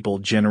what people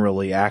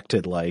generally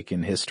acted like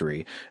in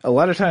history. A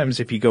lot of times,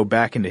 if you go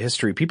back into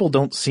history, people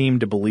don't seem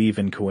to believe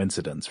in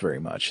coincidence very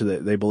much.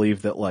 They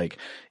believe that, like,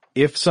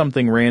 if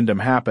something random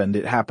happened,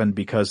 it happened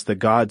because the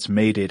gods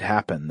made it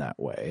happen that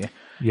way.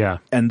 Yeah.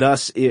 And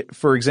thus,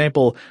 for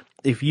example,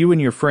 if you and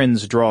your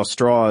friends draw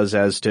straws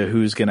as to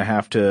who's going to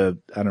have to,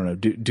 I don't know,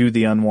 do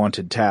the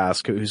unwanted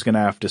task, who's going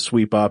to have to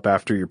sweep up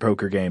after your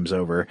poker game's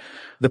over,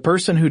 the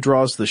person who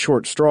draws the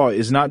short straw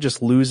is not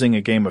just losing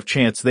a game of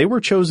chance. They were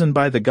chosen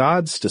by the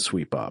gods to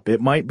sweep up. It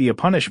might be a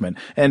punishment.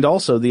 And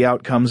also the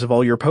outcomes of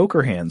all your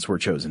poker hands were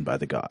chosen by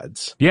the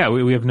gods. Yeah,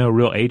 we have no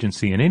real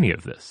agency in any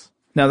of this.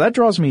 Now that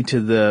draws me to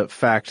the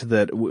fact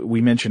that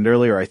we mentioned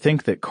earlier, I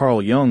think that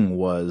Carl Jung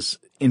was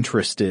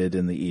interested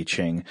in the I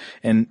Ching.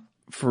 And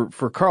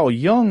for Carl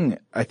Jung,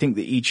 I think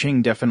the I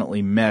Ching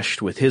definitely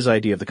meshed with his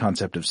idea of the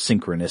concept of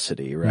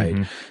synchronicity, right?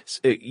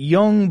 Mm-hmm.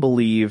 Jung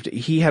believed,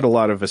 he had a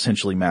lot of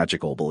essentially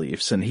magical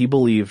beliefs, and he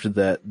believed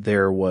that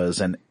there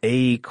was an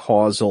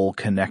acausal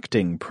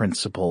connecting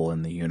principle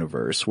in the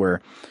universe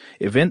where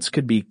events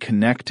could be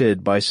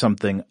connected by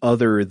something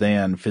other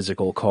than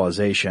physical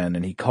causation,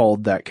 and he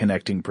called that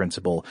connecting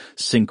principle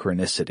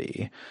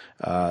synchronicity.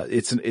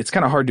 It's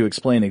kind of hard to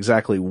explain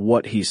exactly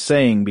what he's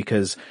saying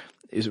because,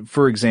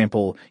 for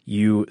example,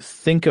 you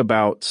think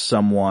about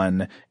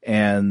someone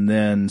and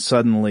then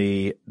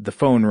suddenly the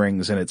phone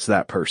rings and it's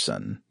that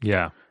person.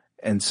 Yeah.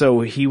 And so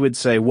he would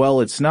say,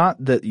 well, it's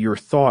not that your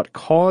thought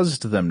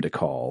caused them to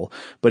call,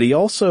 but he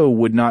also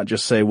would not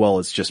just say, well,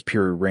 it's just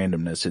pure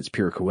randomness, it's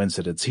pure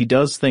coincidence. He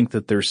does think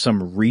that there's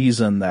some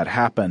reason that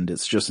happened,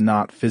 it's just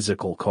not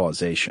physical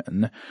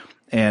causation.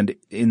 And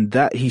in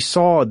that, he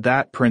saw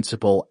that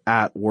principle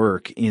at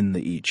work in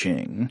the I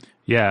Ching.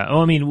 Yeah.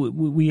 Oh, I mean,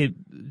 we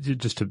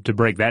just to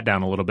break that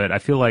down a little bit, I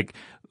feel like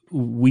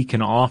we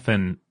can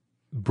often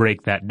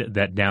break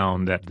that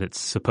down, that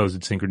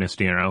supposed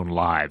synchronicity in our own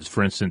lives.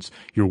 For instance,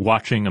 you're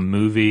watching a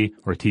movie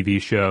or a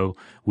TV show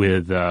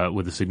with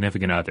a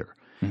significant other.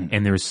 Mm-hmm.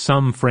 And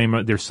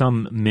there's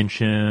some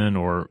mention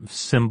or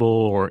symbol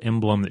or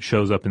emblem that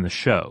shows up in the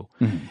show.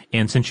 Mm-hmm.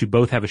 And since you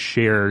both have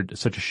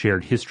such a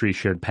shared history,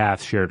 shared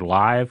path, shared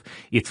life,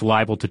 it's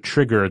liable to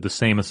trigger the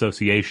same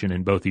association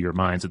in both of your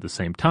minds at the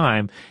same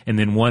time. And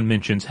then one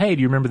mentions, hey,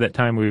 do you remember that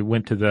time we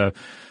went to the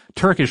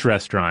Turkish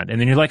restaurant?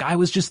 And then you're like, I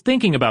was just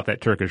thinking about that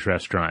Turkish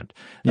restaurant.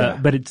 Yeah.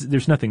 But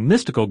there's nothing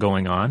mystical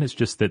going on. It's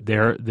just that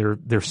there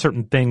are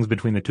certain things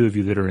between the two of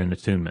you that are in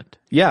attunement.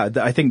 Yeah,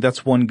 I think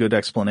that's one good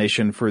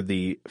explanation for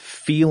the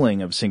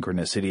feeling of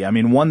synchronicity. I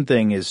mean, one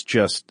thing is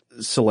just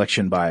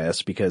selection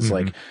bias because mm-hmm.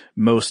 like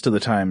most of the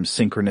time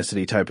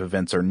synchronicity type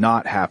events are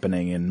not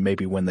happening, and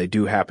maybe when they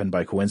do happen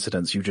by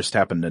coincidence, you just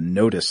happen to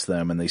notice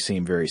them and they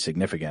seem very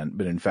significant,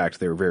 but in fact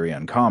they're very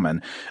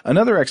uncommon.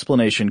 Another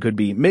explanation could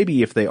be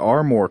maybe if they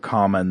are more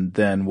common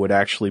than would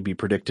actually be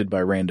predicted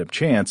by random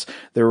chance,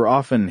 there are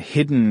often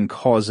hidden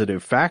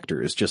causative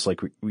factors, just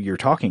like you're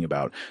talking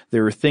about.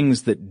 There are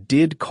things that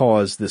did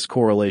cause this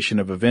correlation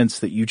of events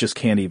that you just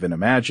can't even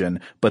imagine,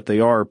 but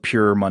they are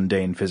pure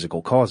mundane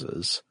physical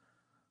causes.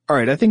 All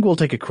right, I think we'll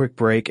take a quick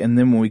break, and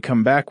then when we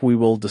come back, we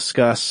will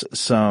discuss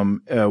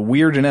some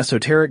weird and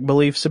esoteric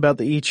beliefs about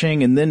the I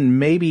Ching, and then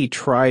maybe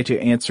try to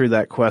answer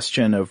that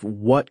question of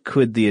what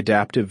could the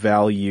adaptive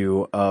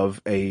value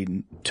of a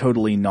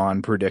totally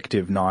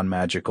non-predictive,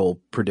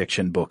 non-magical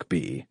prediction book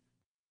be.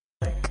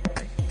 All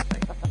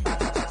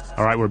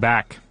right, we're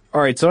back.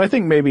 All right, so I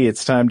think maybe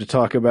it's time to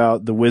talk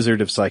about the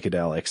Wizard of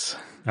Psychedelics.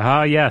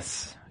 Ah,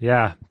 yes.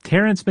 Yeah,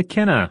 Terence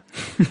McKenna.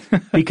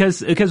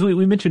 because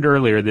we mentioned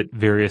earlier that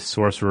various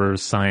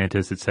sorcerers,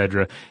 scientists,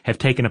 etc., have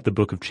taken up the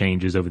Book of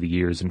Changes over the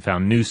years and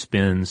found new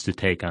spins to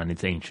take on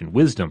its ancient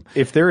wisdom.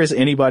 If there is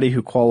anybody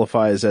who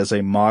qualifies as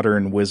a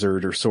modern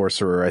wizard or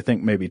sorcerer, I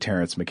think maybe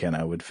Terence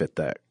McKenna would fit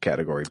that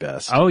category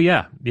best. Oh,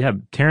 yeah. Yeah,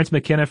 Terence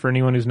McKenna, for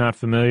anyone who's not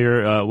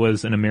familiar,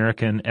 was an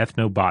American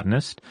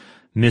ethnobotanist,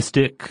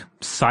 mystic,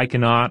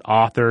 psychonaut,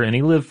 author, and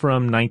he lived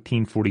from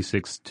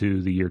 1946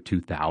 to the year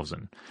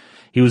 2000.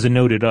 He was a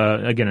noted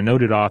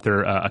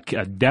author,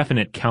 a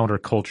definite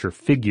counterculture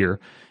figure.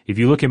 If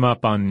you look him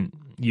up on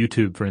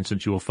YouTube, for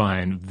instance, you will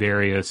find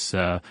various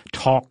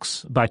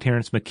talks by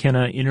Terence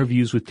McKenna,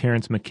 interviews with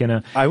Terence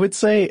McKenna. I would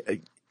say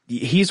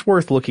he's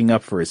worth looking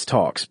up for his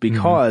talks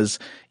because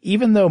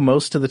even though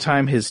most of the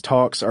time his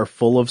talks are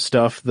full of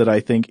stuff that I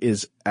think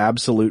is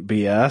absolute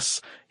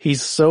BS,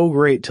 he's so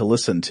great to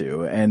listen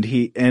to. And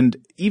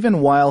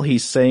even while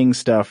he's saying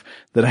stuff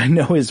that I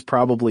know is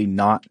probably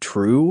not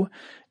true,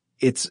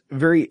 it's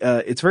very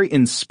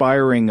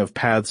inspiring of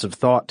paths of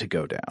thought to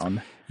go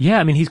down. Yeah,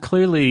 I mean, he's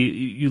clearly,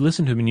 you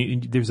listen to him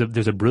and there's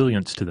a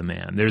brilliance to the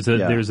man. There's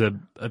a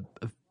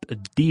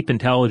deep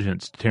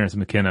intelligence to Terence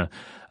McKenna.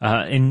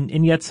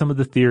 And yet some of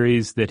the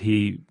theories that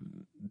he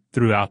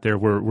threw out there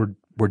were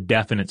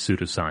definite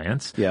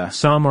pseudoscience. Yeah.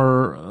 Some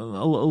are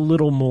a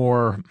little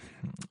more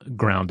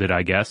grounded,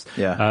 I guess.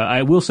 Yeah.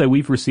 I will say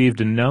we've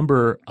received a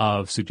number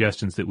of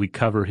suggestions that we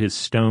cover his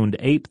stoned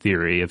ape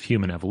theory of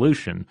human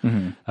evolution.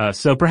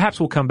 So perhaps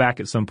we'll come back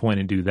at some point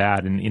and do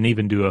that and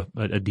even do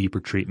a deeper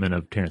treatment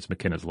of Terence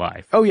McKenna's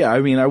life. Oh yeah,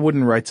 I mean, I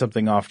wouldn't write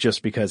something off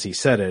just because he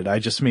said it. I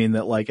just mean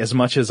that, like, as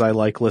much as I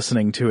like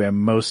listening to him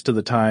most of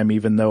the time,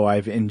 even though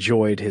I've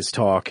enjoyed his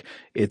talk,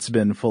 it's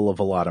been full of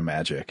a lot of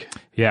magic.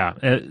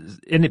 Yeah.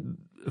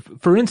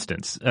 For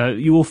instance,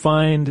 you will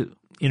find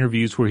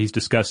interviews where he's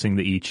discussing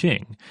the I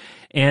Ching.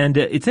 And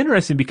it's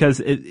interesting because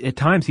at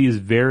times he is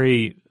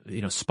very,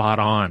 spot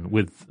on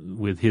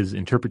with his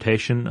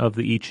interpretation of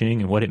the I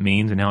Ching and what it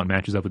means and how it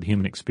matches up with the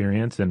human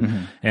experience.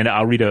 And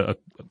I'll read a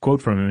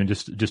quote from him in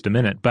just a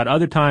minute. But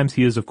other times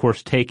he is, of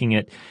course, taking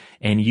it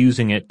and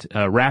using it,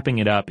 wrapping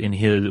it up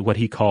in what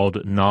he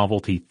called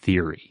novelty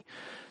theory.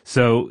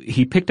 So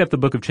he picked up the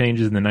Book of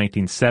Changes in the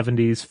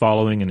 1970s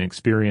following an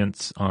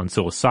experience on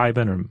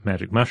psilocybin or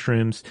magic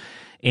mushrooms.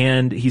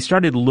 And he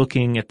started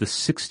looking at the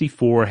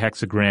 64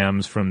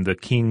 hexagrams from the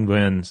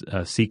King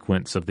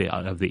sequence of the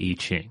I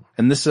Ching.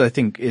 And this, I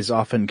think, is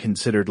often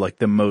considered like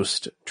the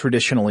most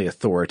traditionally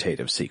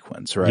authoritative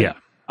sequence, right? Yeah.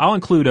 I'll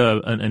include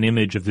an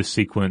image of this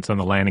sequence on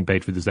the landing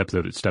page for this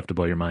episode at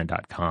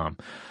stufftoblowyourmind.com.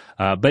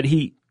 But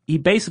he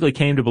basically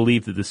came to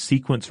believe that the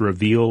sequence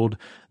revealed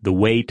the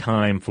way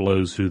time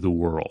flows through the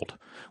world,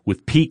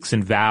 with peaks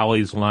and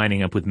valleys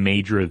lining up with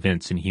major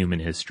events in human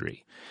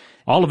history.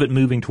 All of it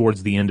moving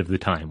towards the end of the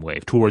time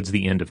wave, towards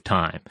the end of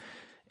time.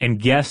 And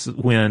guess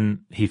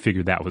when he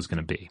figured that was going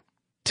to be?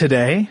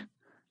 Today?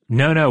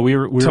 No,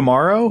 we're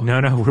tomorrow?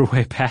 No, we're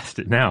way past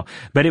it now.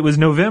 But it was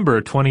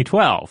November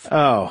 2012.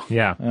 Oh.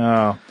 Yeah.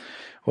 Oh.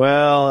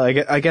 Well,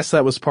 I guess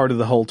that was part of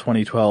the whole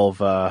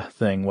 2012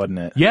 thing, wasn't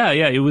it? Yeah,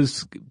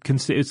 it's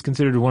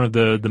considered one of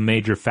the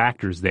major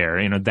factors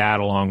there, that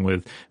along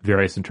with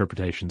various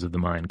interpretations of the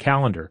Mayan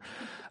calendar.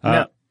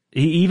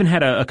 He even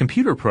had a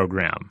computer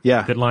program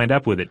that lined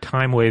up with it,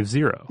 Time Wave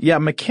Zero. Yeah,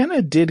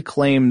 McKenna did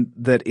claim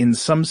that in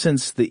some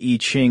sense the I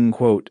Ching,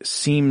 quote,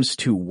 seems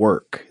to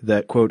work.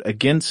 That, quote,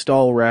 against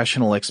all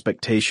rational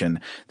expectation,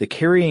 the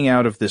carrying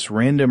out of this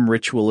random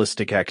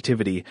ritualistic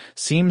activity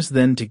seems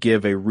then to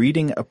give a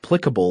reading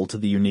applicable to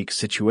the unique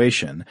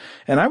situation.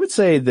 And I would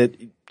say that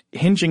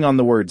hinging on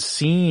the word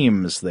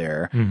seems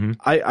there,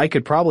 I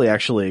could probably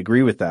actually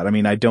agree with that. I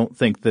mean, I don't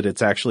think that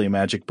it's actually a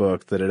magic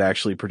book, that it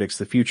actually predicts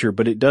the future,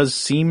 but it does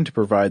seem to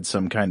provide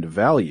some kind of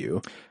value.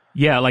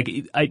 Yeah, like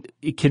it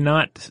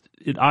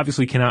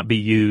obviously cannot be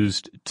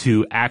used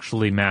to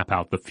actually map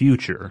out the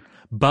future,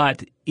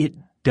 but it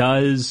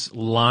does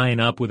line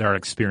up with our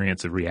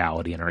experience of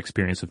reality and our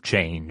experience of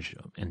change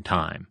in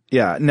time.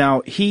 Yeah.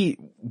 Now, he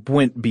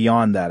went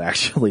beyond that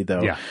actually,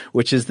 though,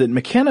 which is that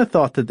McKenna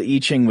thought that the I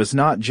Ching was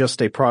not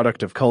just a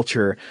product of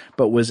culture,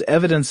 but was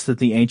evidence that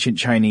the ancient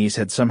Chinese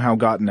had somehow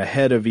gotten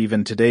ahead of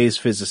even today's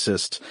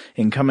physicists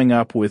in coming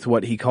up with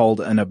what he called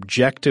an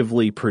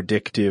objectively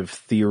predictive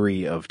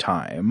theory of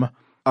time.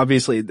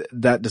 Obviously,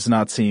 that does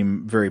not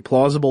seem very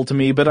plausible to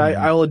me, but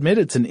I'll admit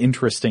it's an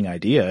interesting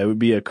idea. It would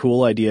be a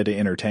cool idea to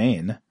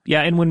entertain.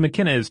 Yeah, and when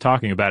McKenna is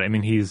talking about it, I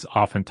mean, he's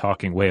often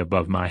talking way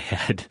above my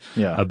head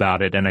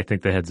about it, and I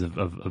think the heads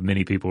of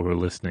many people who are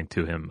listening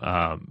to him.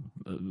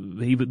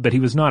 But he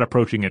was not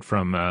approaching it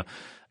from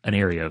an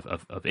area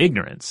of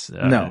ignorance.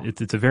 No.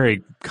 It's a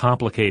very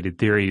complicated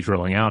theory he's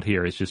rolling out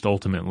here. It's just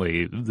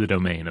ultimately the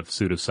domain of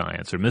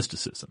pseudoscience or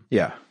mysticism.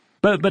 Yeah.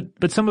 But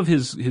some of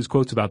his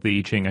quotes about the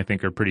I Ching, I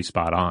think, are pretty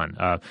spot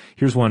on.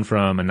 Here's one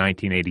from a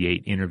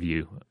 1988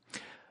 interview.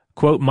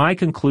 Quote, "My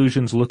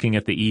conclusions looking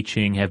at the I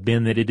Ching have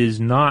been that it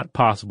is not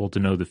possible to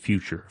know the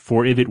future,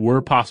 for if it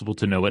were possible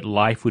to know it,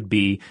 life would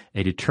be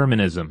a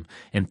determinism,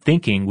 and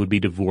thinking would be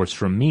divorced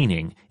from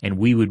meaning, and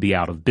we would be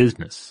out of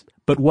business.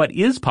 But what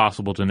is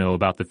possible to know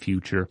about the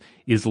future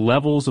is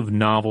levels of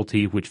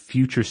novelty which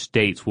future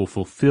states will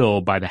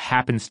fulfill by the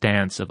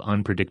happenstance of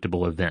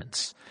unpredictable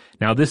events.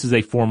 Now, this is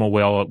a formal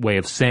way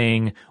of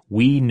saying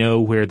we know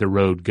where the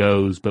road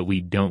goes, but we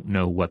don't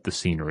know what the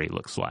scenery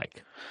looks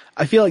like."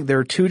 I feel like there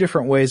are two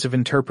different ways of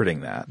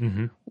interpreting that.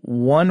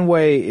 One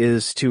way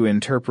is to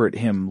interpret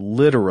him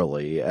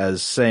literally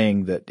as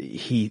saying that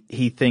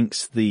he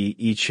thinks the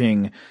I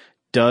Ching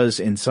does,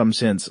 in some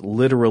sense,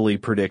 literally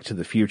predict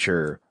the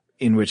future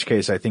in which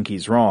case I think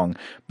he's wrong.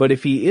 But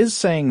if he is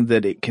saying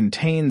that it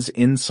contains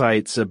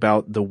insights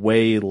about the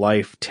way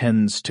life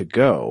tends to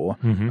go,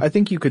 I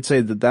think you could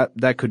say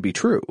that could be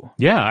true.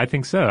 Yeah, I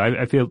think so.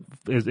 I feel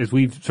as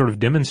we've sort of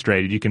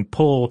demonstrated, you can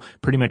pull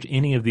pretty much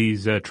any of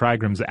these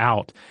trigrams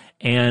out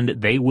and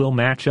they will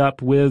match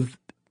up with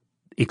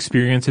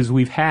experiences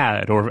we've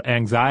had or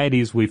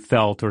anxieties we've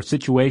felt or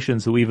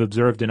situations that we've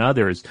observed in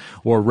others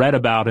or read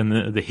about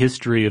in the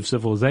history of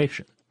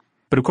civilization.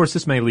 But of course,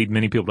 this may lead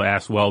many people to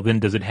ask, well, then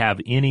does it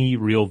have any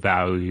real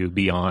value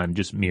beyond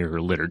just mere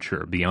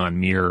literature,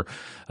 beyond mere,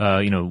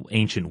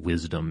 ancient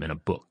wisdom in a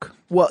book?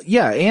 Well,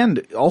 yeah.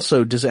 And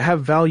also, does it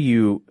have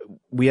value?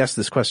 We asked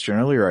this question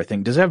earlier, I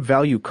think. Does it have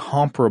value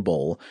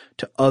comparable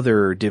to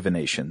other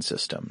divination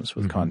systems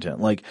with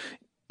content? Like,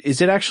 is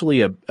it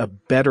actually a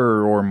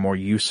better or more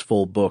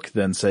useful book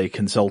than, say,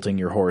 consulting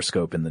your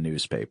horoscope in the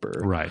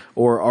newspaper? Right.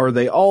 Or are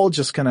they all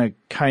just going to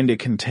kind of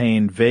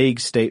contain vague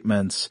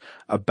statements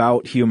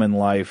about human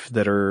life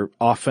that are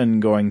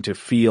often going to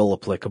feel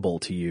applicable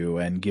to you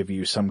and give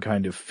you some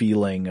kind of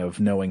feeling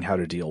of knowing how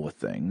to deal with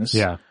things?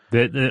 Yeah.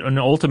 And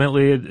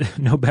ultimately,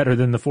 no better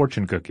than the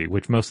fortune cookie,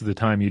 which most of the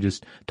time you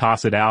just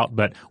toss it out,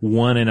 but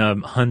 1 in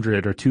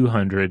 100 or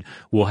 200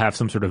 will have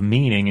some sort of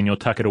meaning and you'll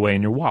tuck it away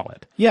in your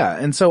wallet. Yeah,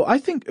 and so I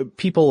think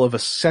people of a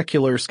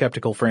secular,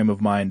 skeptical frame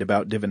of mind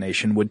about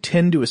divination would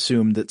tend to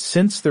assume that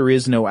since there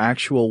is no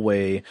actual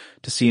way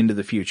to see into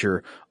the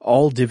future,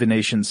 all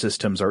divination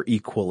systems are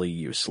equally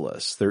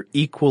useless. They're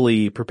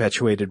equally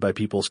perpetuated by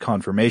people's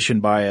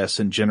confirmation bias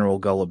and general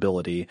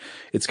gullibility.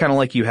 It's kind of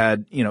like you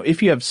had,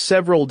 if you have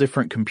several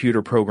different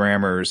computer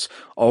programmers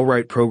all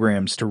write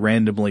programs to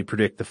randomly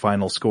predict the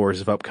final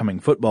scores of upcoming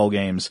football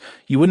games,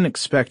 you wouldn't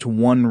expect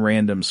one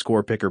random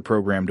score picker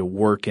program to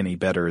work any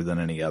better than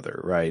any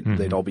other, right? Mm-hmm.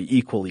 They'd all be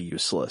equally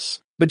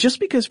useless. But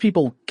just because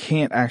people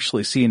can't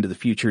actually see into the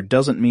future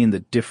doesn't mean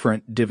that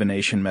different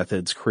divination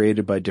methods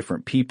created by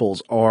different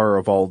peoples are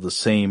of all the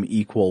same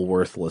equal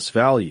worthless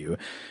value.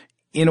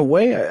 In a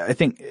way, I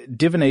think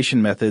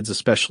divination methods,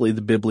 especially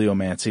the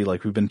bibliomancy,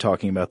 like we've been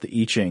talking about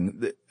the I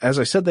Ching, as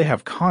I said, they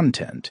have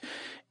content.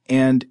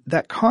 And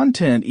that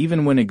content,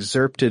 even when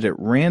excerpted at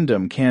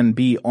random, can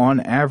be on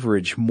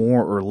average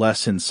more or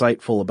less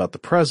insightful about the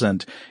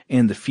present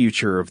and the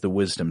future of the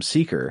wisdom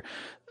seeker.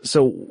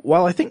 So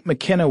while I think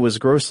McKenna was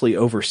grossly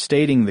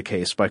overstating the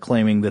case by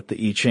claiming that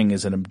the I Ching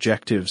is an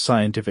objective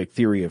scientific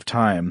theory of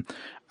time,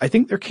 I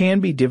think there can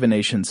be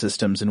divination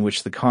systems in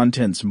which the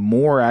contents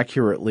more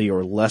accurately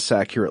or less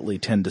accurately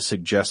tend to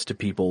suggest to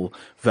people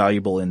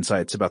valuable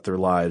insights about their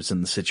lives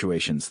and the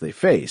situations they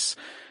face.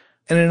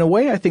 And in a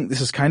way, I think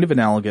this is kind of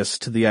analogous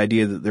to the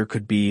idea that there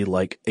could be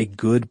like a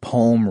good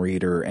palm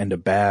reader and a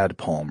bad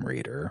palm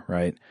reader,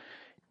 right?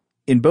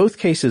 In both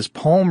cases,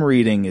 palm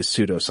reading is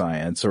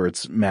pseudoscience or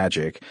it's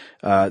magic.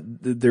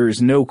 There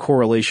is no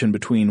correlation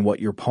between what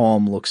your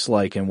palm looks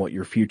like and what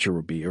your future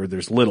would be, or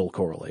there's little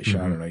correlation.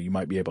 Mm-hmm. I don't know. You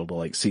might be able to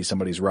like see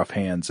somebody's rough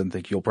hands and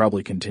think you'll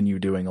probably continue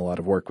doing a lot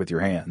of work with your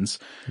hands.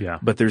 Yeah.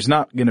 But there's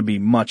not going to be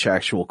much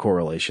actual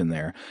correlation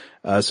there.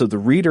 So the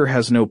reader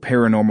has no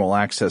paranormal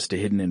access to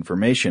hidden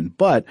information,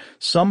 but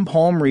some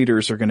palm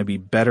readers are going to be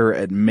better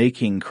at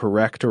making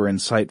correct or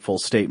insightful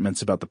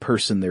statements about the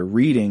person they're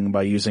reading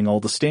by using all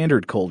the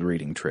standard cold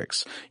reading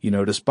tricks. You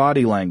notice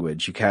body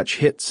language, you catch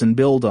hits and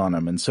build on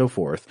them and so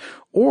forth,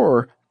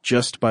 or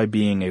just by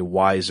being a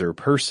wiser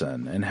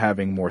person and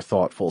having more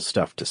thoughtful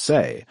stuff to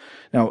say.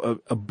 Now,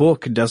 a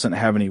book doesn't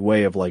have any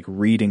way of like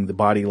reading the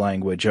body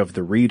language of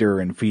the reader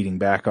and feeding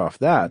back off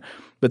that,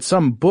 but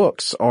some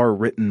books are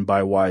written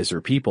by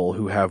wiser people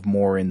who have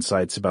more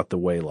insights about the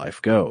way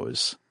life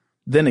goes.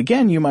 Then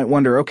again, you might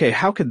wonder, okay,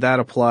 how could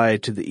that apply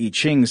to the I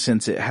Ching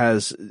since it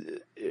has,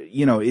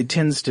 it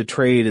tends to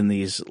trade in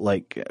these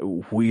like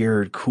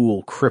weird,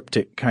 cool,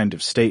 cryptic kind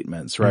of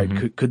statements, right?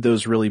 Mm-hmm. Could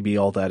those really be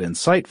all that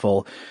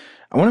insightful?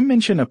 I want to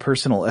mention a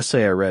personal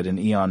essay I read in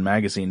Eon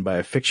magazine by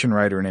a fiction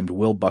writer named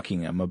Will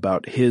Buckingham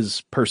about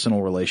his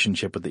personal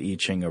relationship with the I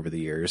Ching over the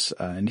years.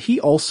 And he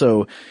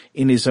also,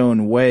 in his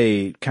own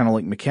way, kind of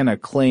like McKenna,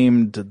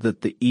 claimed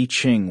that the I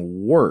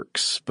Ching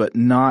works, but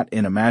not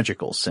in a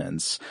magical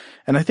sense.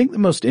 And I think the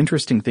most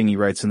interesting thing he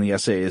writes in the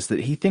essay is that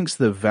he thinks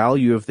the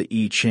value of the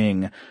I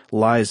Ching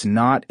lies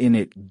not in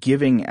it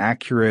giving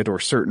accurate or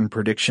certain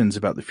predictions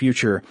about the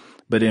future,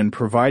 but in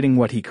providing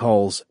what he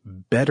calls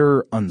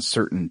better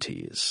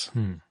uncertainties.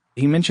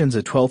 He mentions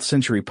a 12th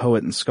century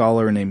poet and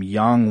scholar named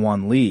Yang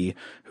Wan Li,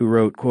 who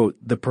wrote, quote,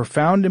 "The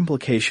profound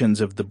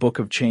implications of the Book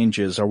of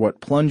Changes are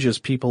what plunges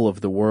people of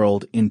the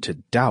world into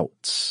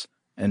doubts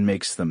and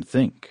makes them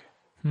think."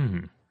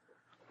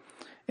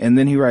 And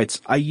then he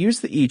writes, "I use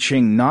the I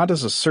Ching not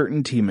as a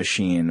certainty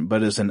machine,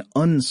 but as an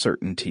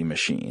uncertainty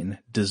machine,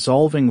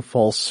 dissolving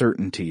false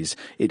certainties.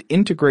 It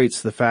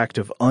integrates the fact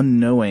of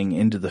unknowing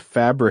into the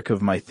fabric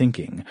of my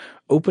thinking,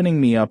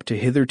 opening me up to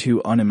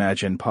hitherto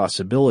unimagined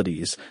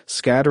possibilities,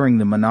 scattering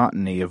the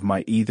monotony of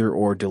my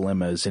either-or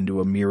dilemmas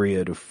into a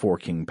myriad of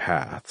forking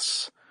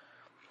paths."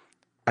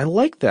 I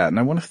like that, and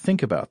I want to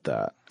think about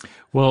that.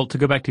 Well, to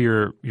go back to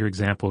your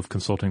example of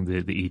consulting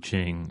the I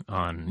Ching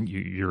on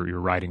your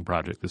writing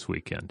project this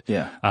weekend.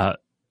 Yeah.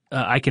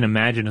 I can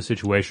imagine a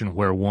situation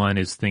where one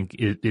is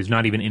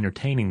not even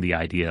entertaining the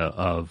idea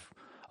of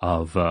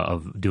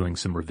doing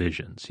some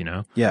revisions, you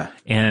know? Yeah.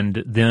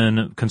 And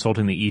then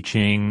consulting the I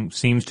Ching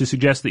seems to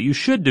suggest that you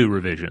should do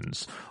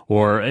revisions,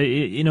 or,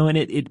 you know, and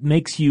it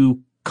makes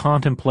you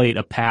contemplate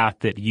a path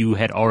that you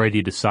had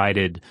already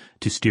decided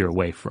to steer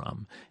away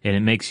from, and it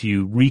makes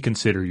you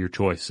reconsider your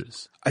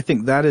choices. I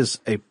think that is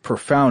a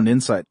profound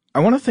insight. I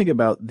want to think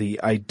about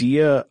the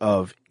idea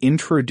of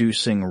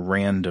introducing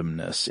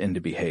randomness into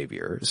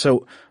behavior.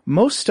 So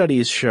most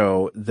studies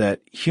show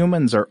that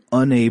humans are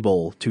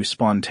unable to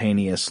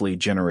spontaneously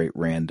generate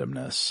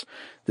randomness.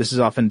 This is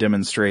often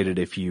demonstrated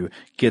if you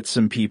get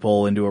some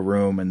people into a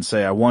room and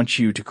say, I want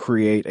you to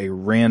create a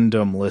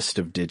random list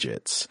of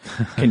digits.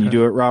 Can you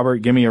do it,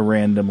 Robert? Give me a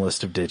random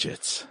list of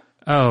digits.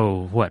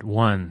 Oh, what?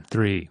 1,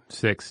 3,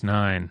 6,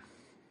 9,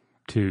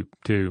 2,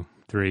 2,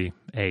 3,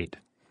 8.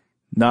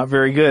 Not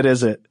very good,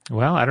 is it?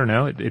 Well, I don't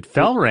know. It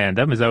felt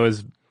random as I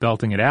was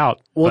belting it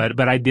out, but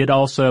I did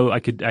also,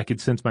 I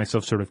could sense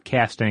myself sort of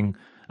casting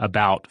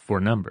about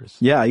for numbers.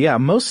 Yeah.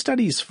 Most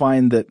studies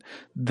find that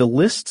the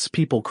lists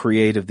people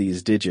create of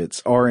these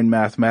digits are, in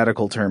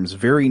mathematical terms,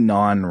 very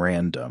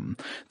non-random.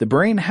 The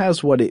brain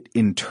has what it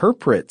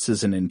interprets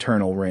as an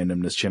internal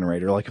randomness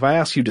generator. Like if I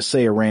ask you to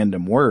say a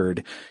random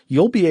word,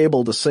 you'll be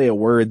able to say a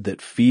word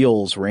that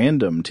feels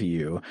random to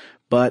you.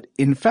 But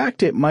in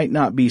fact, it might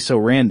not be so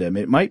random.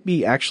 It might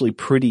be actually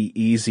pretty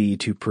easy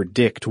to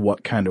predict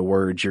what kind of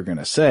words you're going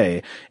to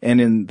say. And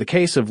in the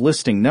case of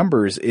listing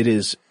numbers, it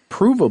is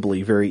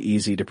provably very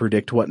easy to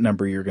predict what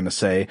number you're going to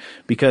say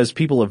because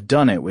people have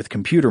done it with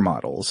computer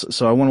models.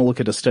 So I want to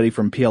look at a study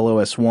from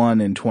PLOS1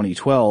 in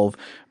 2012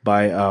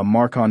 by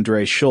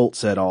Marc-André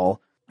Schultz et al.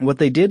 What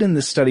they did in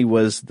this study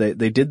was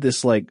they did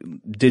this like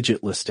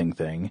digit listing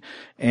thing,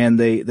 and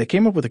they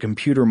came up with a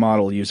computer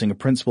model using a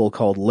principle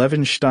called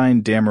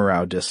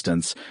Levenshtein-Damerau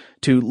distance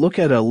to look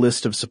at a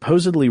list of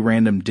supposedly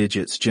random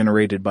digits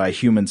generated by a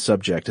human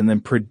subject and then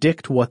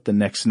predict what the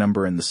next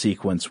number in the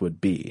sequence would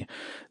be.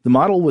 The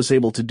model was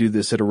able to do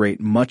this at a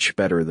rate much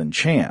better than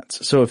chance.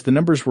 So if the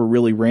numbers were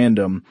really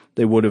random,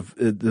 the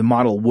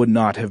model would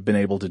not have been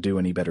able to do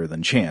any better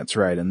than chance,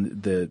 right?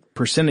 And the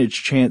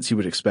percentage chance you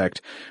would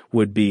expect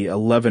would be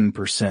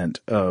 11%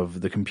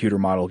 of the computer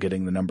model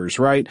getting the numbers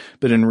right.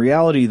 But in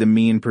reality, the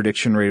mean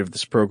prediction rate of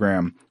this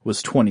program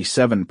was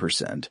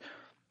 27%.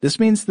 This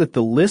means that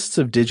the lists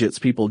of digits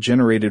people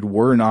generated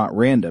were not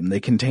random. They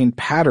contained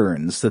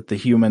patterns that the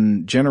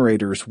human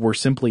generators were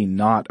simply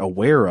not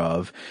aware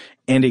of,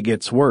 and it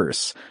gets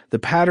worse. The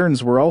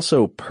patterns were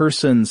also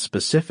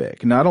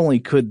person-specific. Not only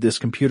could this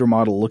computer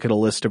model look at a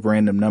list of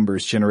random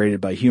numbers generated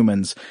by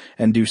humans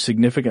and do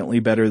significantly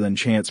better than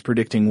chance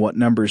predicting what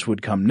numbers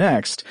would come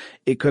next,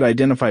 it could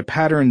identify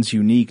patterns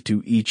unique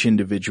to each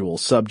individual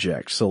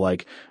subject. So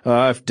like,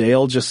 if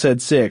Dale just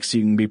said 6,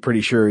 you can be pretty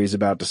sure he's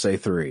about to say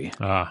 3.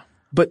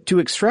 But to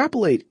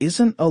extrapolate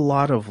isn't a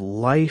lot of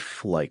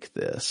life like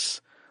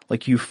this.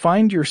 Like you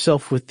find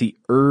yourself with the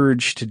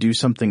urge to do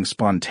something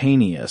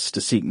spontaneous,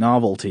 to seek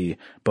novelty,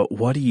 but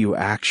what do you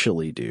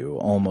actually do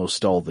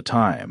almost all the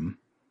time?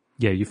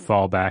 Yeah, you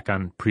fall back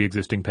on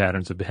pre-existing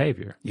patterns of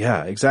behavior.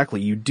 Yeah, exactly.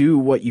 You do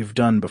what you've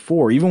done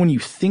before, even when you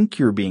think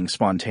you're being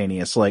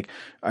spontaneous. Like,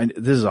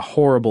 this is a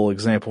horrible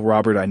example,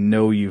 Robert. I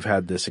know you've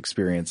had this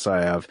experience.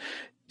 I have.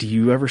 Do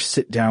you ever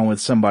sit down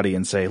with somebody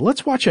and say,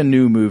 let's watch a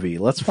new movie,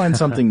 let's find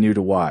something new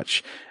to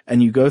watch,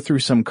 and you go through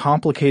some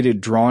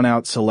complicated,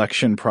 drawn-out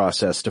selection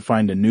process to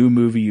find a new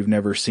movie you've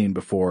never seen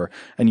before,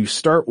 and you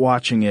start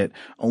watching it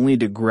only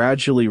to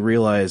gradually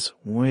realize,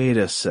 wait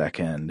a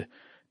second,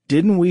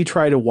 didn't we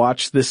try to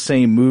watch this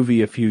same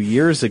movie a few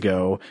years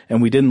ago,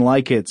 and we didn't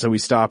like it, so we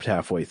stopped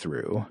halfway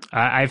through?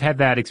 I've had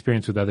that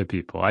experience with other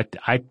people.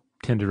 I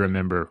tend to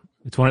remember.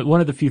 It's one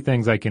of the few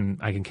things I can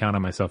count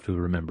on myself to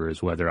remember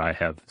is whether I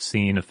have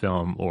seen a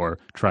film or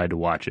tried to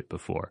watch it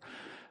before.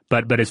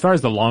 But as far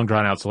as the long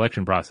drawn out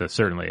selection process,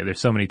 certainly there's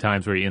so many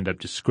times where you end up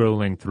just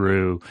scrolling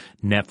through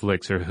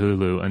Netflix or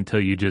Hulu until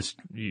you just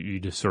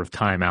sort of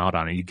time out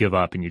on it. You give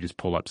up and you just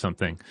pull up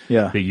something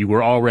that you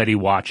were already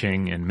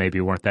watching and maybe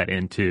weren't that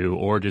into,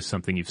 or just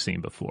something you've seen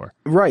before.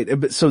 Right.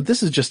 But so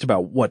this is just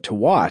about what to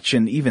watch.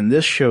 And even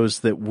this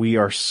shows that we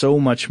are so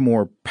much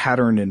more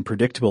patterned and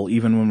predictable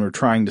even when we're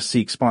trying to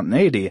seek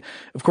spontaneity.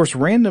 Of course,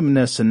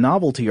 randomness and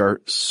novelty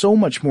are so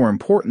much more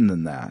important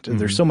than that. Mm-hmm.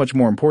 They're so much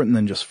more important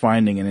than just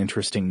finding an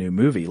interesting new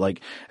movie.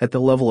 Like at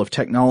the level of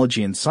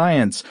technology and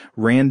science,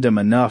 random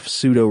enough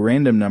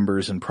pseudo-random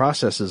numbers and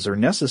processes are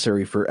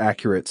necessary for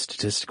accurate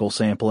statistical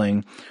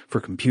sampling,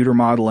 for computer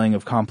modeling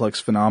of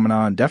complex phenomena,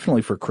 and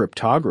definitely for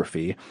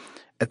cryptography.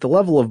 At the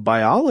level of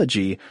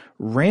biology,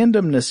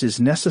 randomness is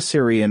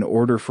necessary in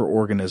order for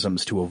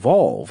organisms to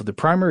evolve. The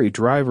primary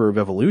driver of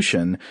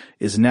evolution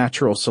is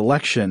natural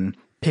selection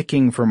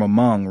picking from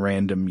among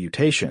random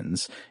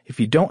mutations. If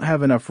you don't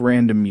have enough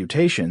random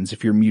mutations,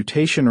 if your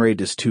mutation rate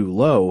is too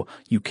low,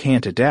 you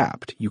can't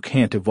adapt, you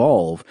can't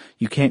evolve,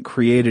 you can't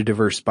create a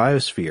diverse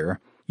biosphere.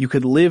 You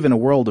could live in a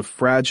world of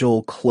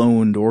fragile,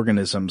 cloned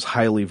organisms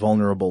highly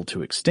vulnerable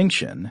to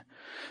extinction.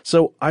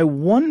 So I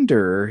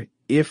wonder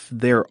if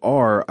there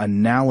are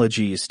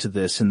analogies to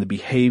this in the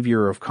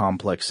behavior of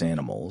complex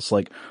animals.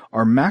 Like,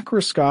 are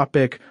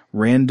macroscopic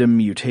random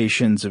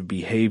mutations of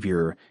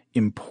behavior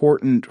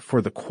important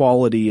for the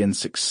quality and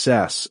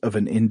success of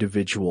an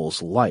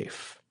individual's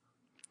life?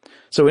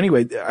 So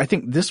anyway, I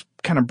think this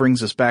kind of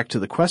brings us back to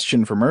the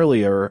question from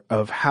earlier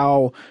of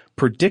how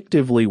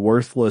predictively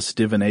worthless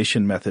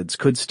divination methods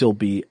could still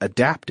be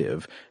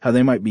adaptive, how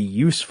they might be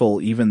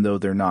useful even though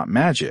they're not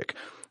magic.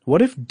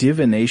 What if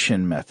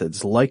divination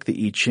methods like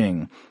the I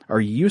Ching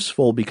are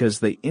useful because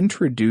they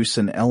introduce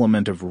an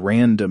element of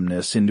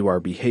randomness into our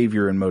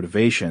behavior and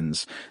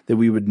motivations that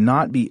we would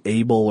not be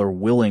able or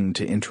willing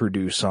to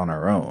introduce on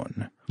our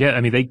own? Yeah,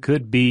 I mean, they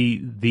could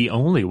be the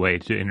only way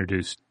to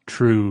introduce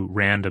true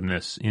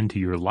randomness into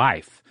your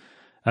life.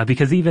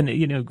 Because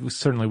even,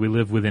 certainly we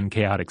live within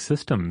chaotic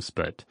systems,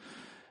 but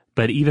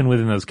even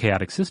within those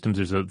chaotic systems,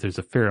 there's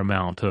a fair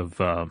amount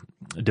of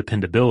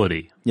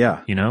dependability.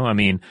 Yeah. I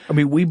mean,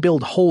 we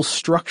build whole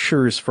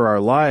structures for our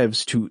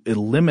lives to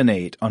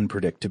eliminate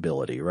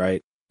unpredictability,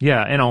 right?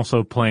 Yeah, and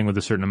also playing with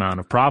a certain amount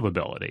of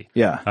probability.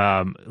 Yeah.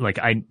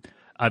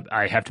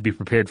 I have to be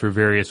prepared for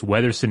various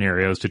weather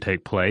scenarios to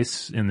take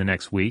place in the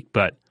next week,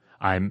 but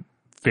I'm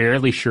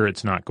fairly sure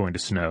it's not going to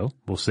snow.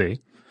 We'll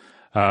see.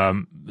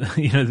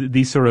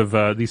 These sort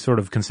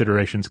of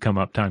considerations come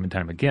up time and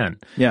time again.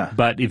 Yeah.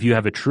 But if you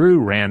have a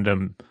true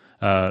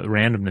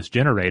randomness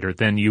generator,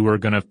 then you are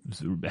going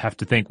to have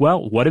to think,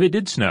 well, what if it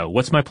did snow?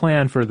 What's my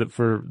plan for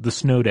the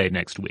snow day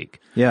next week?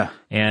 Yeah.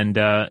 And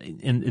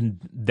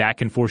that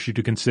can force you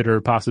to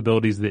consider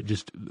possibilities that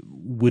just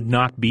would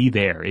not be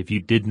there if you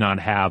did not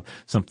have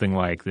something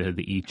like the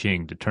I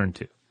Ching to turn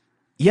to.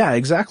 Yeah,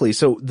 exactly.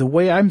 So the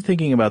way I'm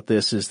thinking about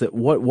this is that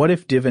what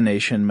if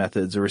divination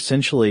methods are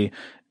essentially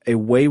a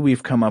way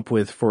we've come up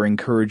with for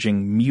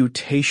encouraging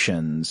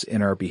mutations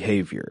in our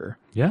behavior,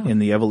 in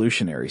the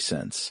evolutionary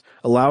sense,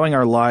 allowing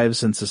our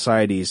lives and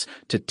societies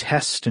to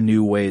test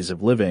new ways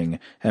of living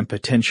and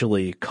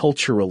potentially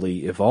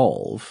culturally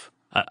evolve.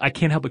 I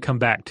can't help but come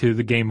back to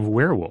the game of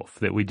werewolf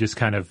that we just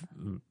kind of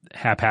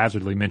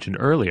haphazardly mentioned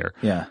earlier.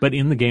 Yeah. But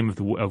in the game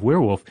of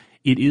werewolf,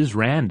 it is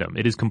random.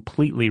 It is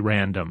completely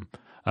random.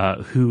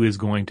 Who is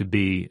going to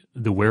be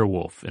the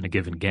werewolf in a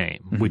given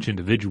game, which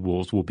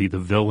individuals will be the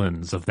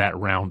villains of that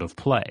round of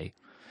play.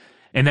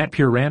 And that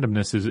pure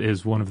randomness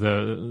is one of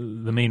the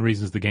main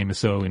reasons the game is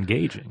so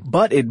engaging.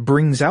 But it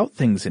brings out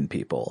things in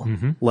people.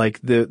 Like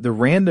the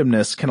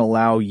randomness can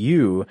allow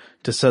you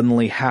to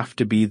suddenly have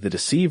to be the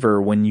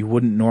deceiver when you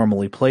wouldn't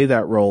normally play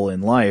that role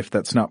in life.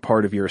 That's not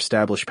part of your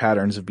established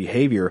patterns of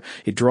behavior.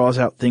 It draws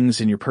out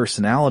things in your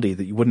personality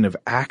that you wouldn't have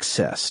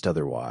accessed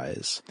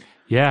otherwise.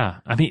 Yeah.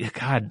 I mean,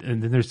 God,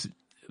 and then there's,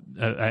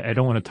 I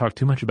don't want to talk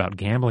too much about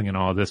gambling and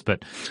all of this,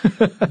 but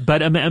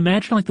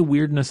imagine like the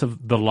weirdness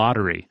of the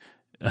lottery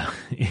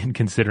in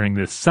considering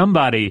this.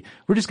 We're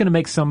just going to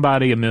make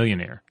somebody a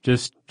millionaire,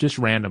 just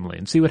randomly,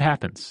 and see what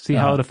happens. See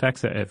how it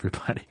affects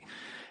everybody.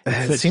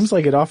 It seems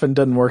like it often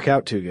doesn't work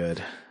out too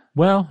good.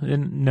 Well,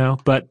 no,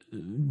 but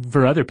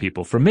for other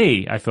people, for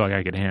me, I feel like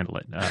I could handle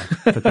it.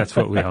 But that's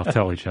what we all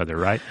tell each other,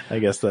 right? I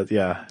guess that,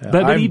 yeah.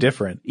 But I'm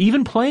different.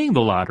 Even playing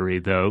the lottery,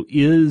 though,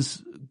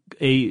 is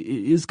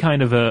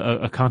kind of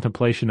a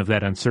contemplation of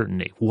that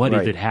uncertainty. What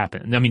if it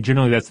happened? I mean,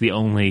 generally that's the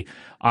only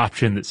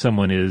option that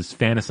someone is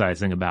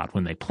fantasizing about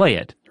when they play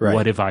it. Right.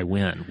 What if I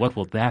win? What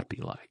will that be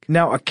like?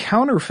 Now, a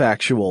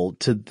counterfactual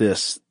to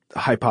this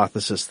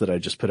hypothesis that I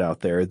just put out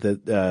there,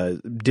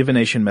 that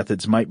divination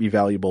methods might be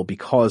valuable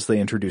because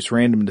they introduce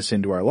randomness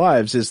into our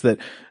lives, is that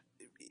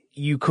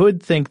you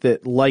could think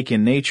that, like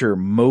in nature,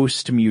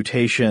 most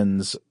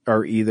mutations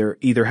are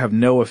either have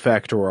no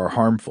effect or are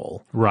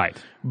harmful. Right.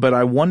 But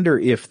I wonder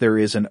if there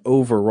is an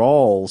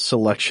overall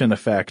selection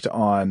effect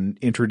on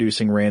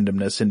introducing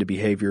randomness into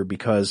behavior,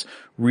 because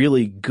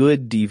really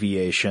good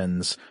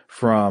deviations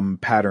from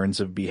patterns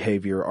of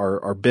behavior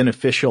are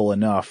beneficial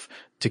enough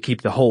to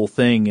keep the whole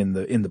thing in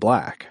the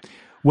black.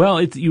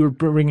 Well, you were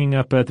bringing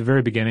up at the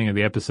very beginning of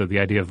the episode the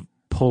idea of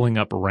pulling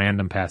up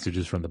random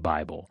passages from the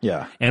Bible.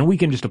 Yeah. And we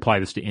can just apply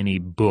this to any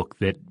book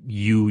that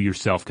you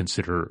yourself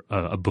consider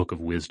a book of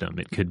wisdom.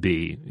 It could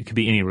be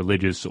any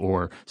religious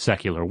or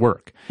secular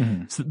work.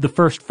 So the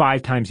first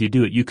 5 times you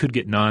do it, you could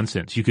get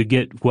nonsense. You could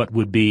get what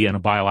would be on a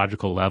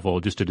biological level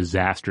just a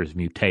disastrous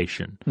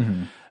mutation.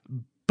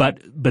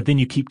 But then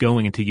you keep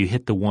going until you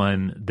hit the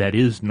one that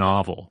is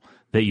novel,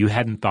 that you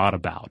hadn't thought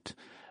about.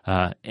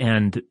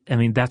 And I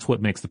mean, that's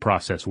what makes the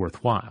process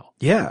worthwhile.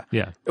 Yeah.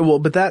 Yeah. Well,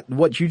 but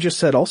what you just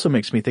said also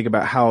makes me think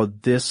about how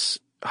this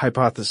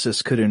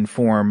hypothesis could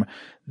inform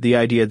the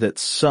idea that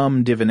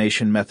some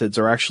divination methods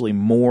are actually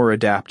more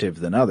adaptive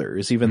than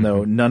others, even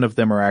though none of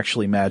them are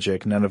actually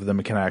magic, none of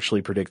them can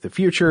actually predict the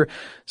future.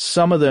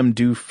 Some of them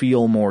do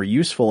feel more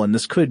useful, and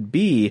this could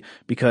be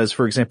because,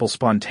 for example,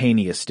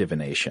 spontaneous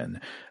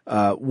divination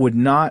would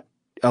not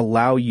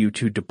allow you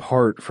to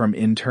depart from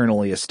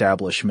internally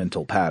established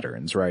mental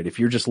patterns, right? If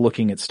you're just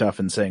looking at stuff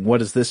and saying, what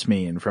does this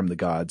mean from the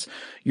gods?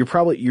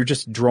 You're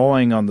just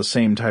drawing on the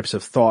same types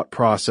of thought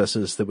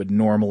processes that would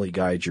normally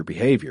guide your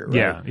behavior,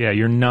 right? Yeah.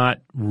 You're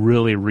not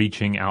really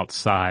reaching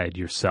outside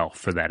yourself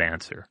for that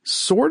answer.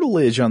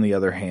 Sortilege, on the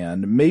other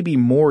hand, may be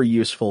more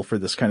useful for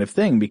this kind of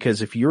thing,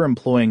 because if you're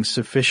employing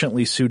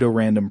sufficiently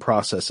pseudo-random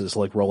processes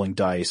like rolling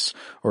dice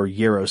or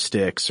yarrow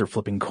sticks or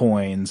flipping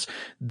coins,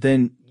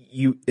 then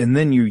you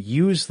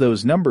use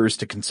those numbers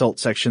to consult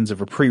sections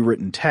of a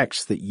pre-written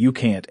text that you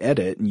can't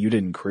edit and you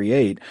didn't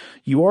create,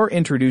 you are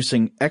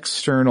introducing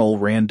external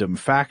random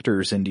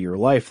factors into your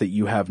life that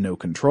you have no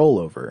control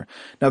over.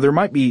 Now, there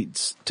might be,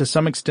 to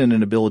some extent,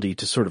 an ability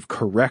to sort of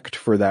correct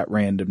for that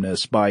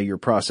randomness by your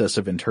process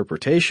of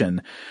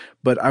interpretation,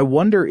 but I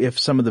wonder if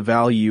some of the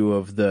value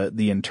of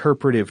the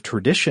interpretive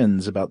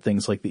traditions about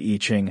things like the I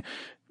Ching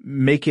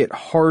make it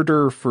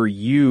harder for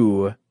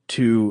you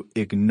to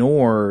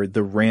ignore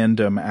the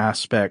random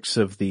aspects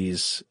of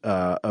these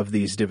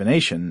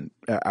divination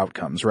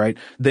outcomes, right?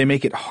 They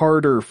make it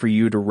harder for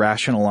you to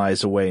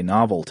rationalize away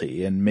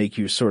novelty and make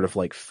you sort of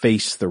like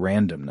face the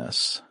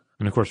randomness.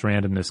 And of course,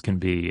 randomness can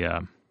be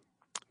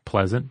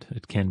pleasant.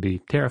 It can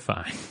be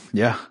terrifying.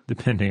 Yeah.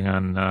 Depending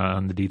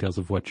on the details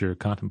of what you're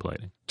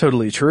contemplating.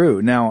 Totally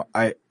true. Now,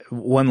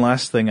 one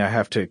last thing I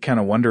have to kind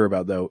of wonder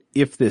about, though,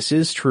 if this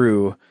is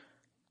true,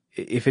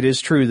 if it is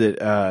true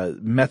that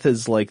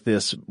methods like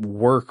this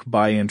work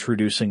by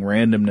introducing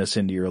randomness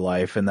into your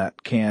life, and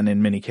that can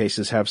in many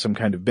cases have some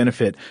kind of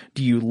benefit,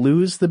 do you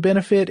lose the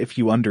benefit if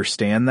you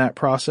understand that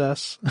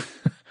process?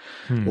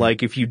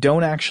 Like, if you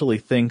don't actually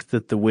think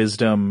that the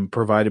wisdom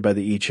provided by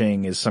the I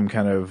Ching is some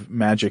kind of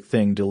magic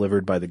thing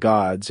delivered by the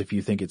gods, if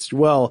you think it's,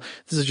 well,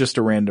 this is just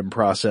a random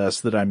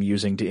process that I'm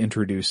using to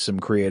introduce some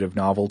creative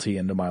novelty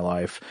into my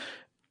life,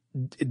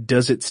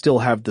 does it still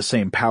have the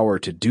same power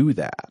to do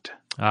that?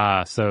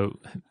 So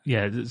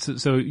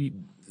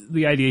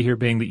the idea here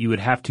being that you would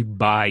have to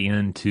buy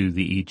into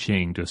the I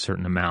Ching to a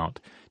certain amount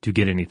to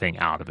get anything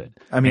out of it.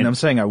 I mean, I'm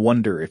saying I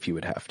wonder if you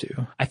would have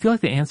to. I feel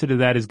like the answer to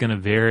that is going to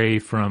vary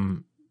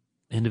from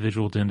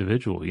individual to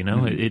individual, you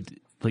know?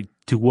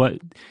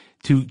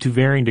 To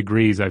varying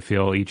degrees, I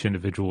feel each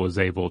individual is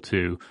able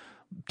to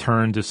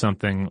turn to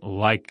something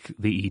like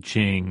the I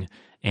Ching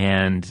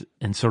and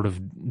sort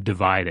of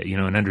divide it, you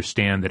know, and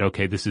understand that,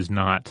 okay, this is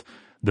not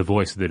the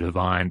voice of the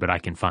divine, but I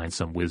can find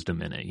some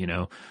wisdom in it, you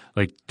know?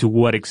 Like, to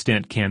what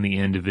extent can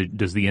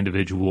does the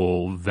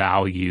individual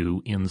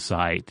value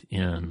insight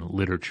in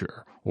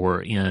literature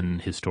or in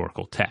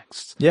historical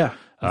texts? Yeah,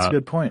 that's a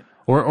good point.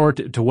 Or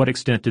to what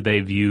extent do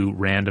they view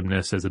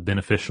randomness as a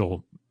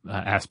beneficial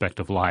aspect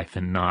of life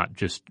and not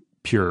just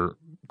pure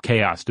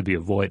chaos to be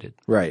avoided?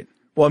 Right.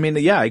 Well, I mean,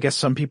 yeah, I guess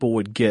some people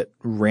would get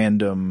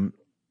random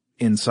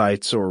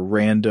insights or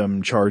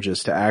random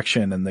charges to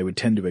action, and they would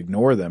tend to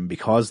ignore them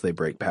because they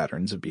break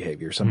patterns of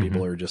behavior. Some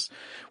people are just,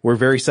 we're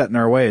very set in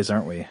our ways,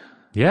 aren't we?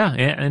 Yeah,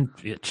 and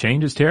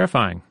change is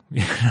terrifying.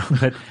 You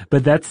know,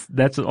 but that's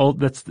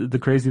the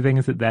crazy thing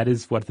is that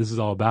is what this is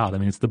all about. I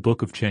mean, it's the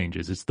book of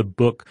changes. It's the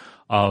book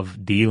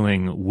of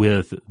dealing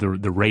with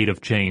the rate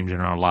of change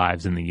in our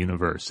lives in the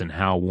universe and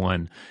how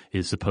one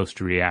is supposed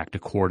to react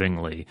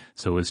accordingly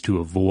so as to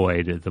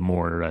avoid the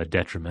more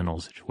detrimental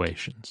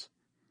situations.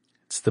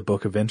 It's the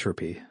book of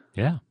entropy.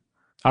 Yeah.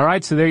 All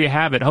right, so there you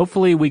have it.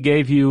 Hopefully we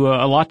gave you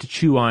a lot to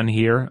chew on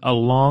here,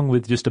 along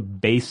with just a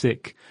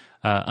basic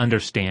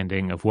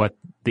understanding of what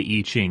the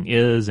I Ching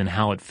is and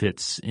how it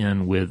fits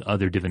in with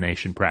other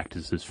divination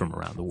practices from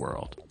around the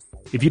world.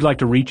 If you'd like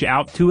to reach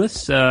out to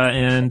us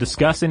and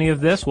discuss any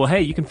of this, well,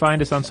 hey, you can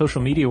find us on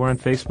social media. We're on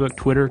Facebook,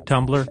 Twitter,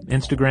 Tumblr,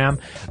 Instagram.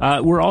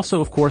 We're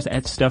also, of course,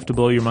 at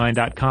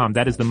StuffToBlowYourMind.com.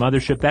 That is the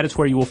mothership. That is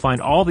where you will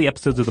find all the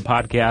episodes of the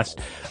podcast,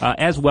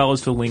 as well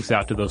as the links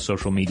out to those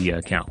social media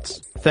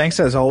accounts. Thanks,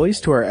 as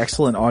always, to our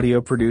excellent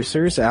audio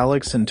producers,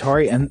 Alex and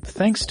Tari, and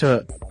thanks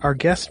to our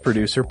guest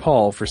producer,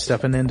 Paul, for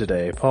stepping in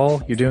today.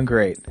 Paul, you're doing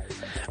great.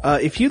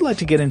 If you'd like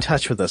to get in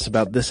touch with us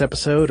about this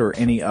episode or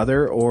any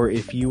other, or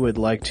if you would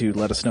like to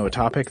let us know a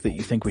topic that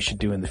you think we should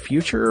do in the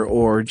future,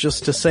 or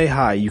just to say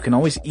hi, you can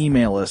always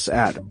email us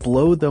at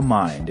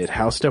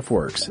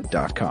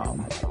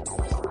blowthemind@howstuffworks.com.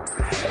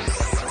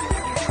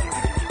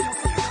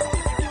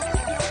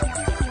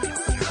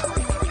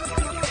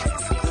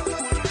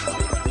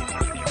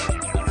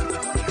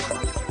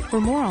 For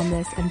more on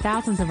this and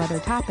thousands of other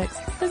topics,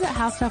 visit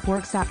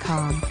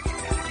howstuffworks.com.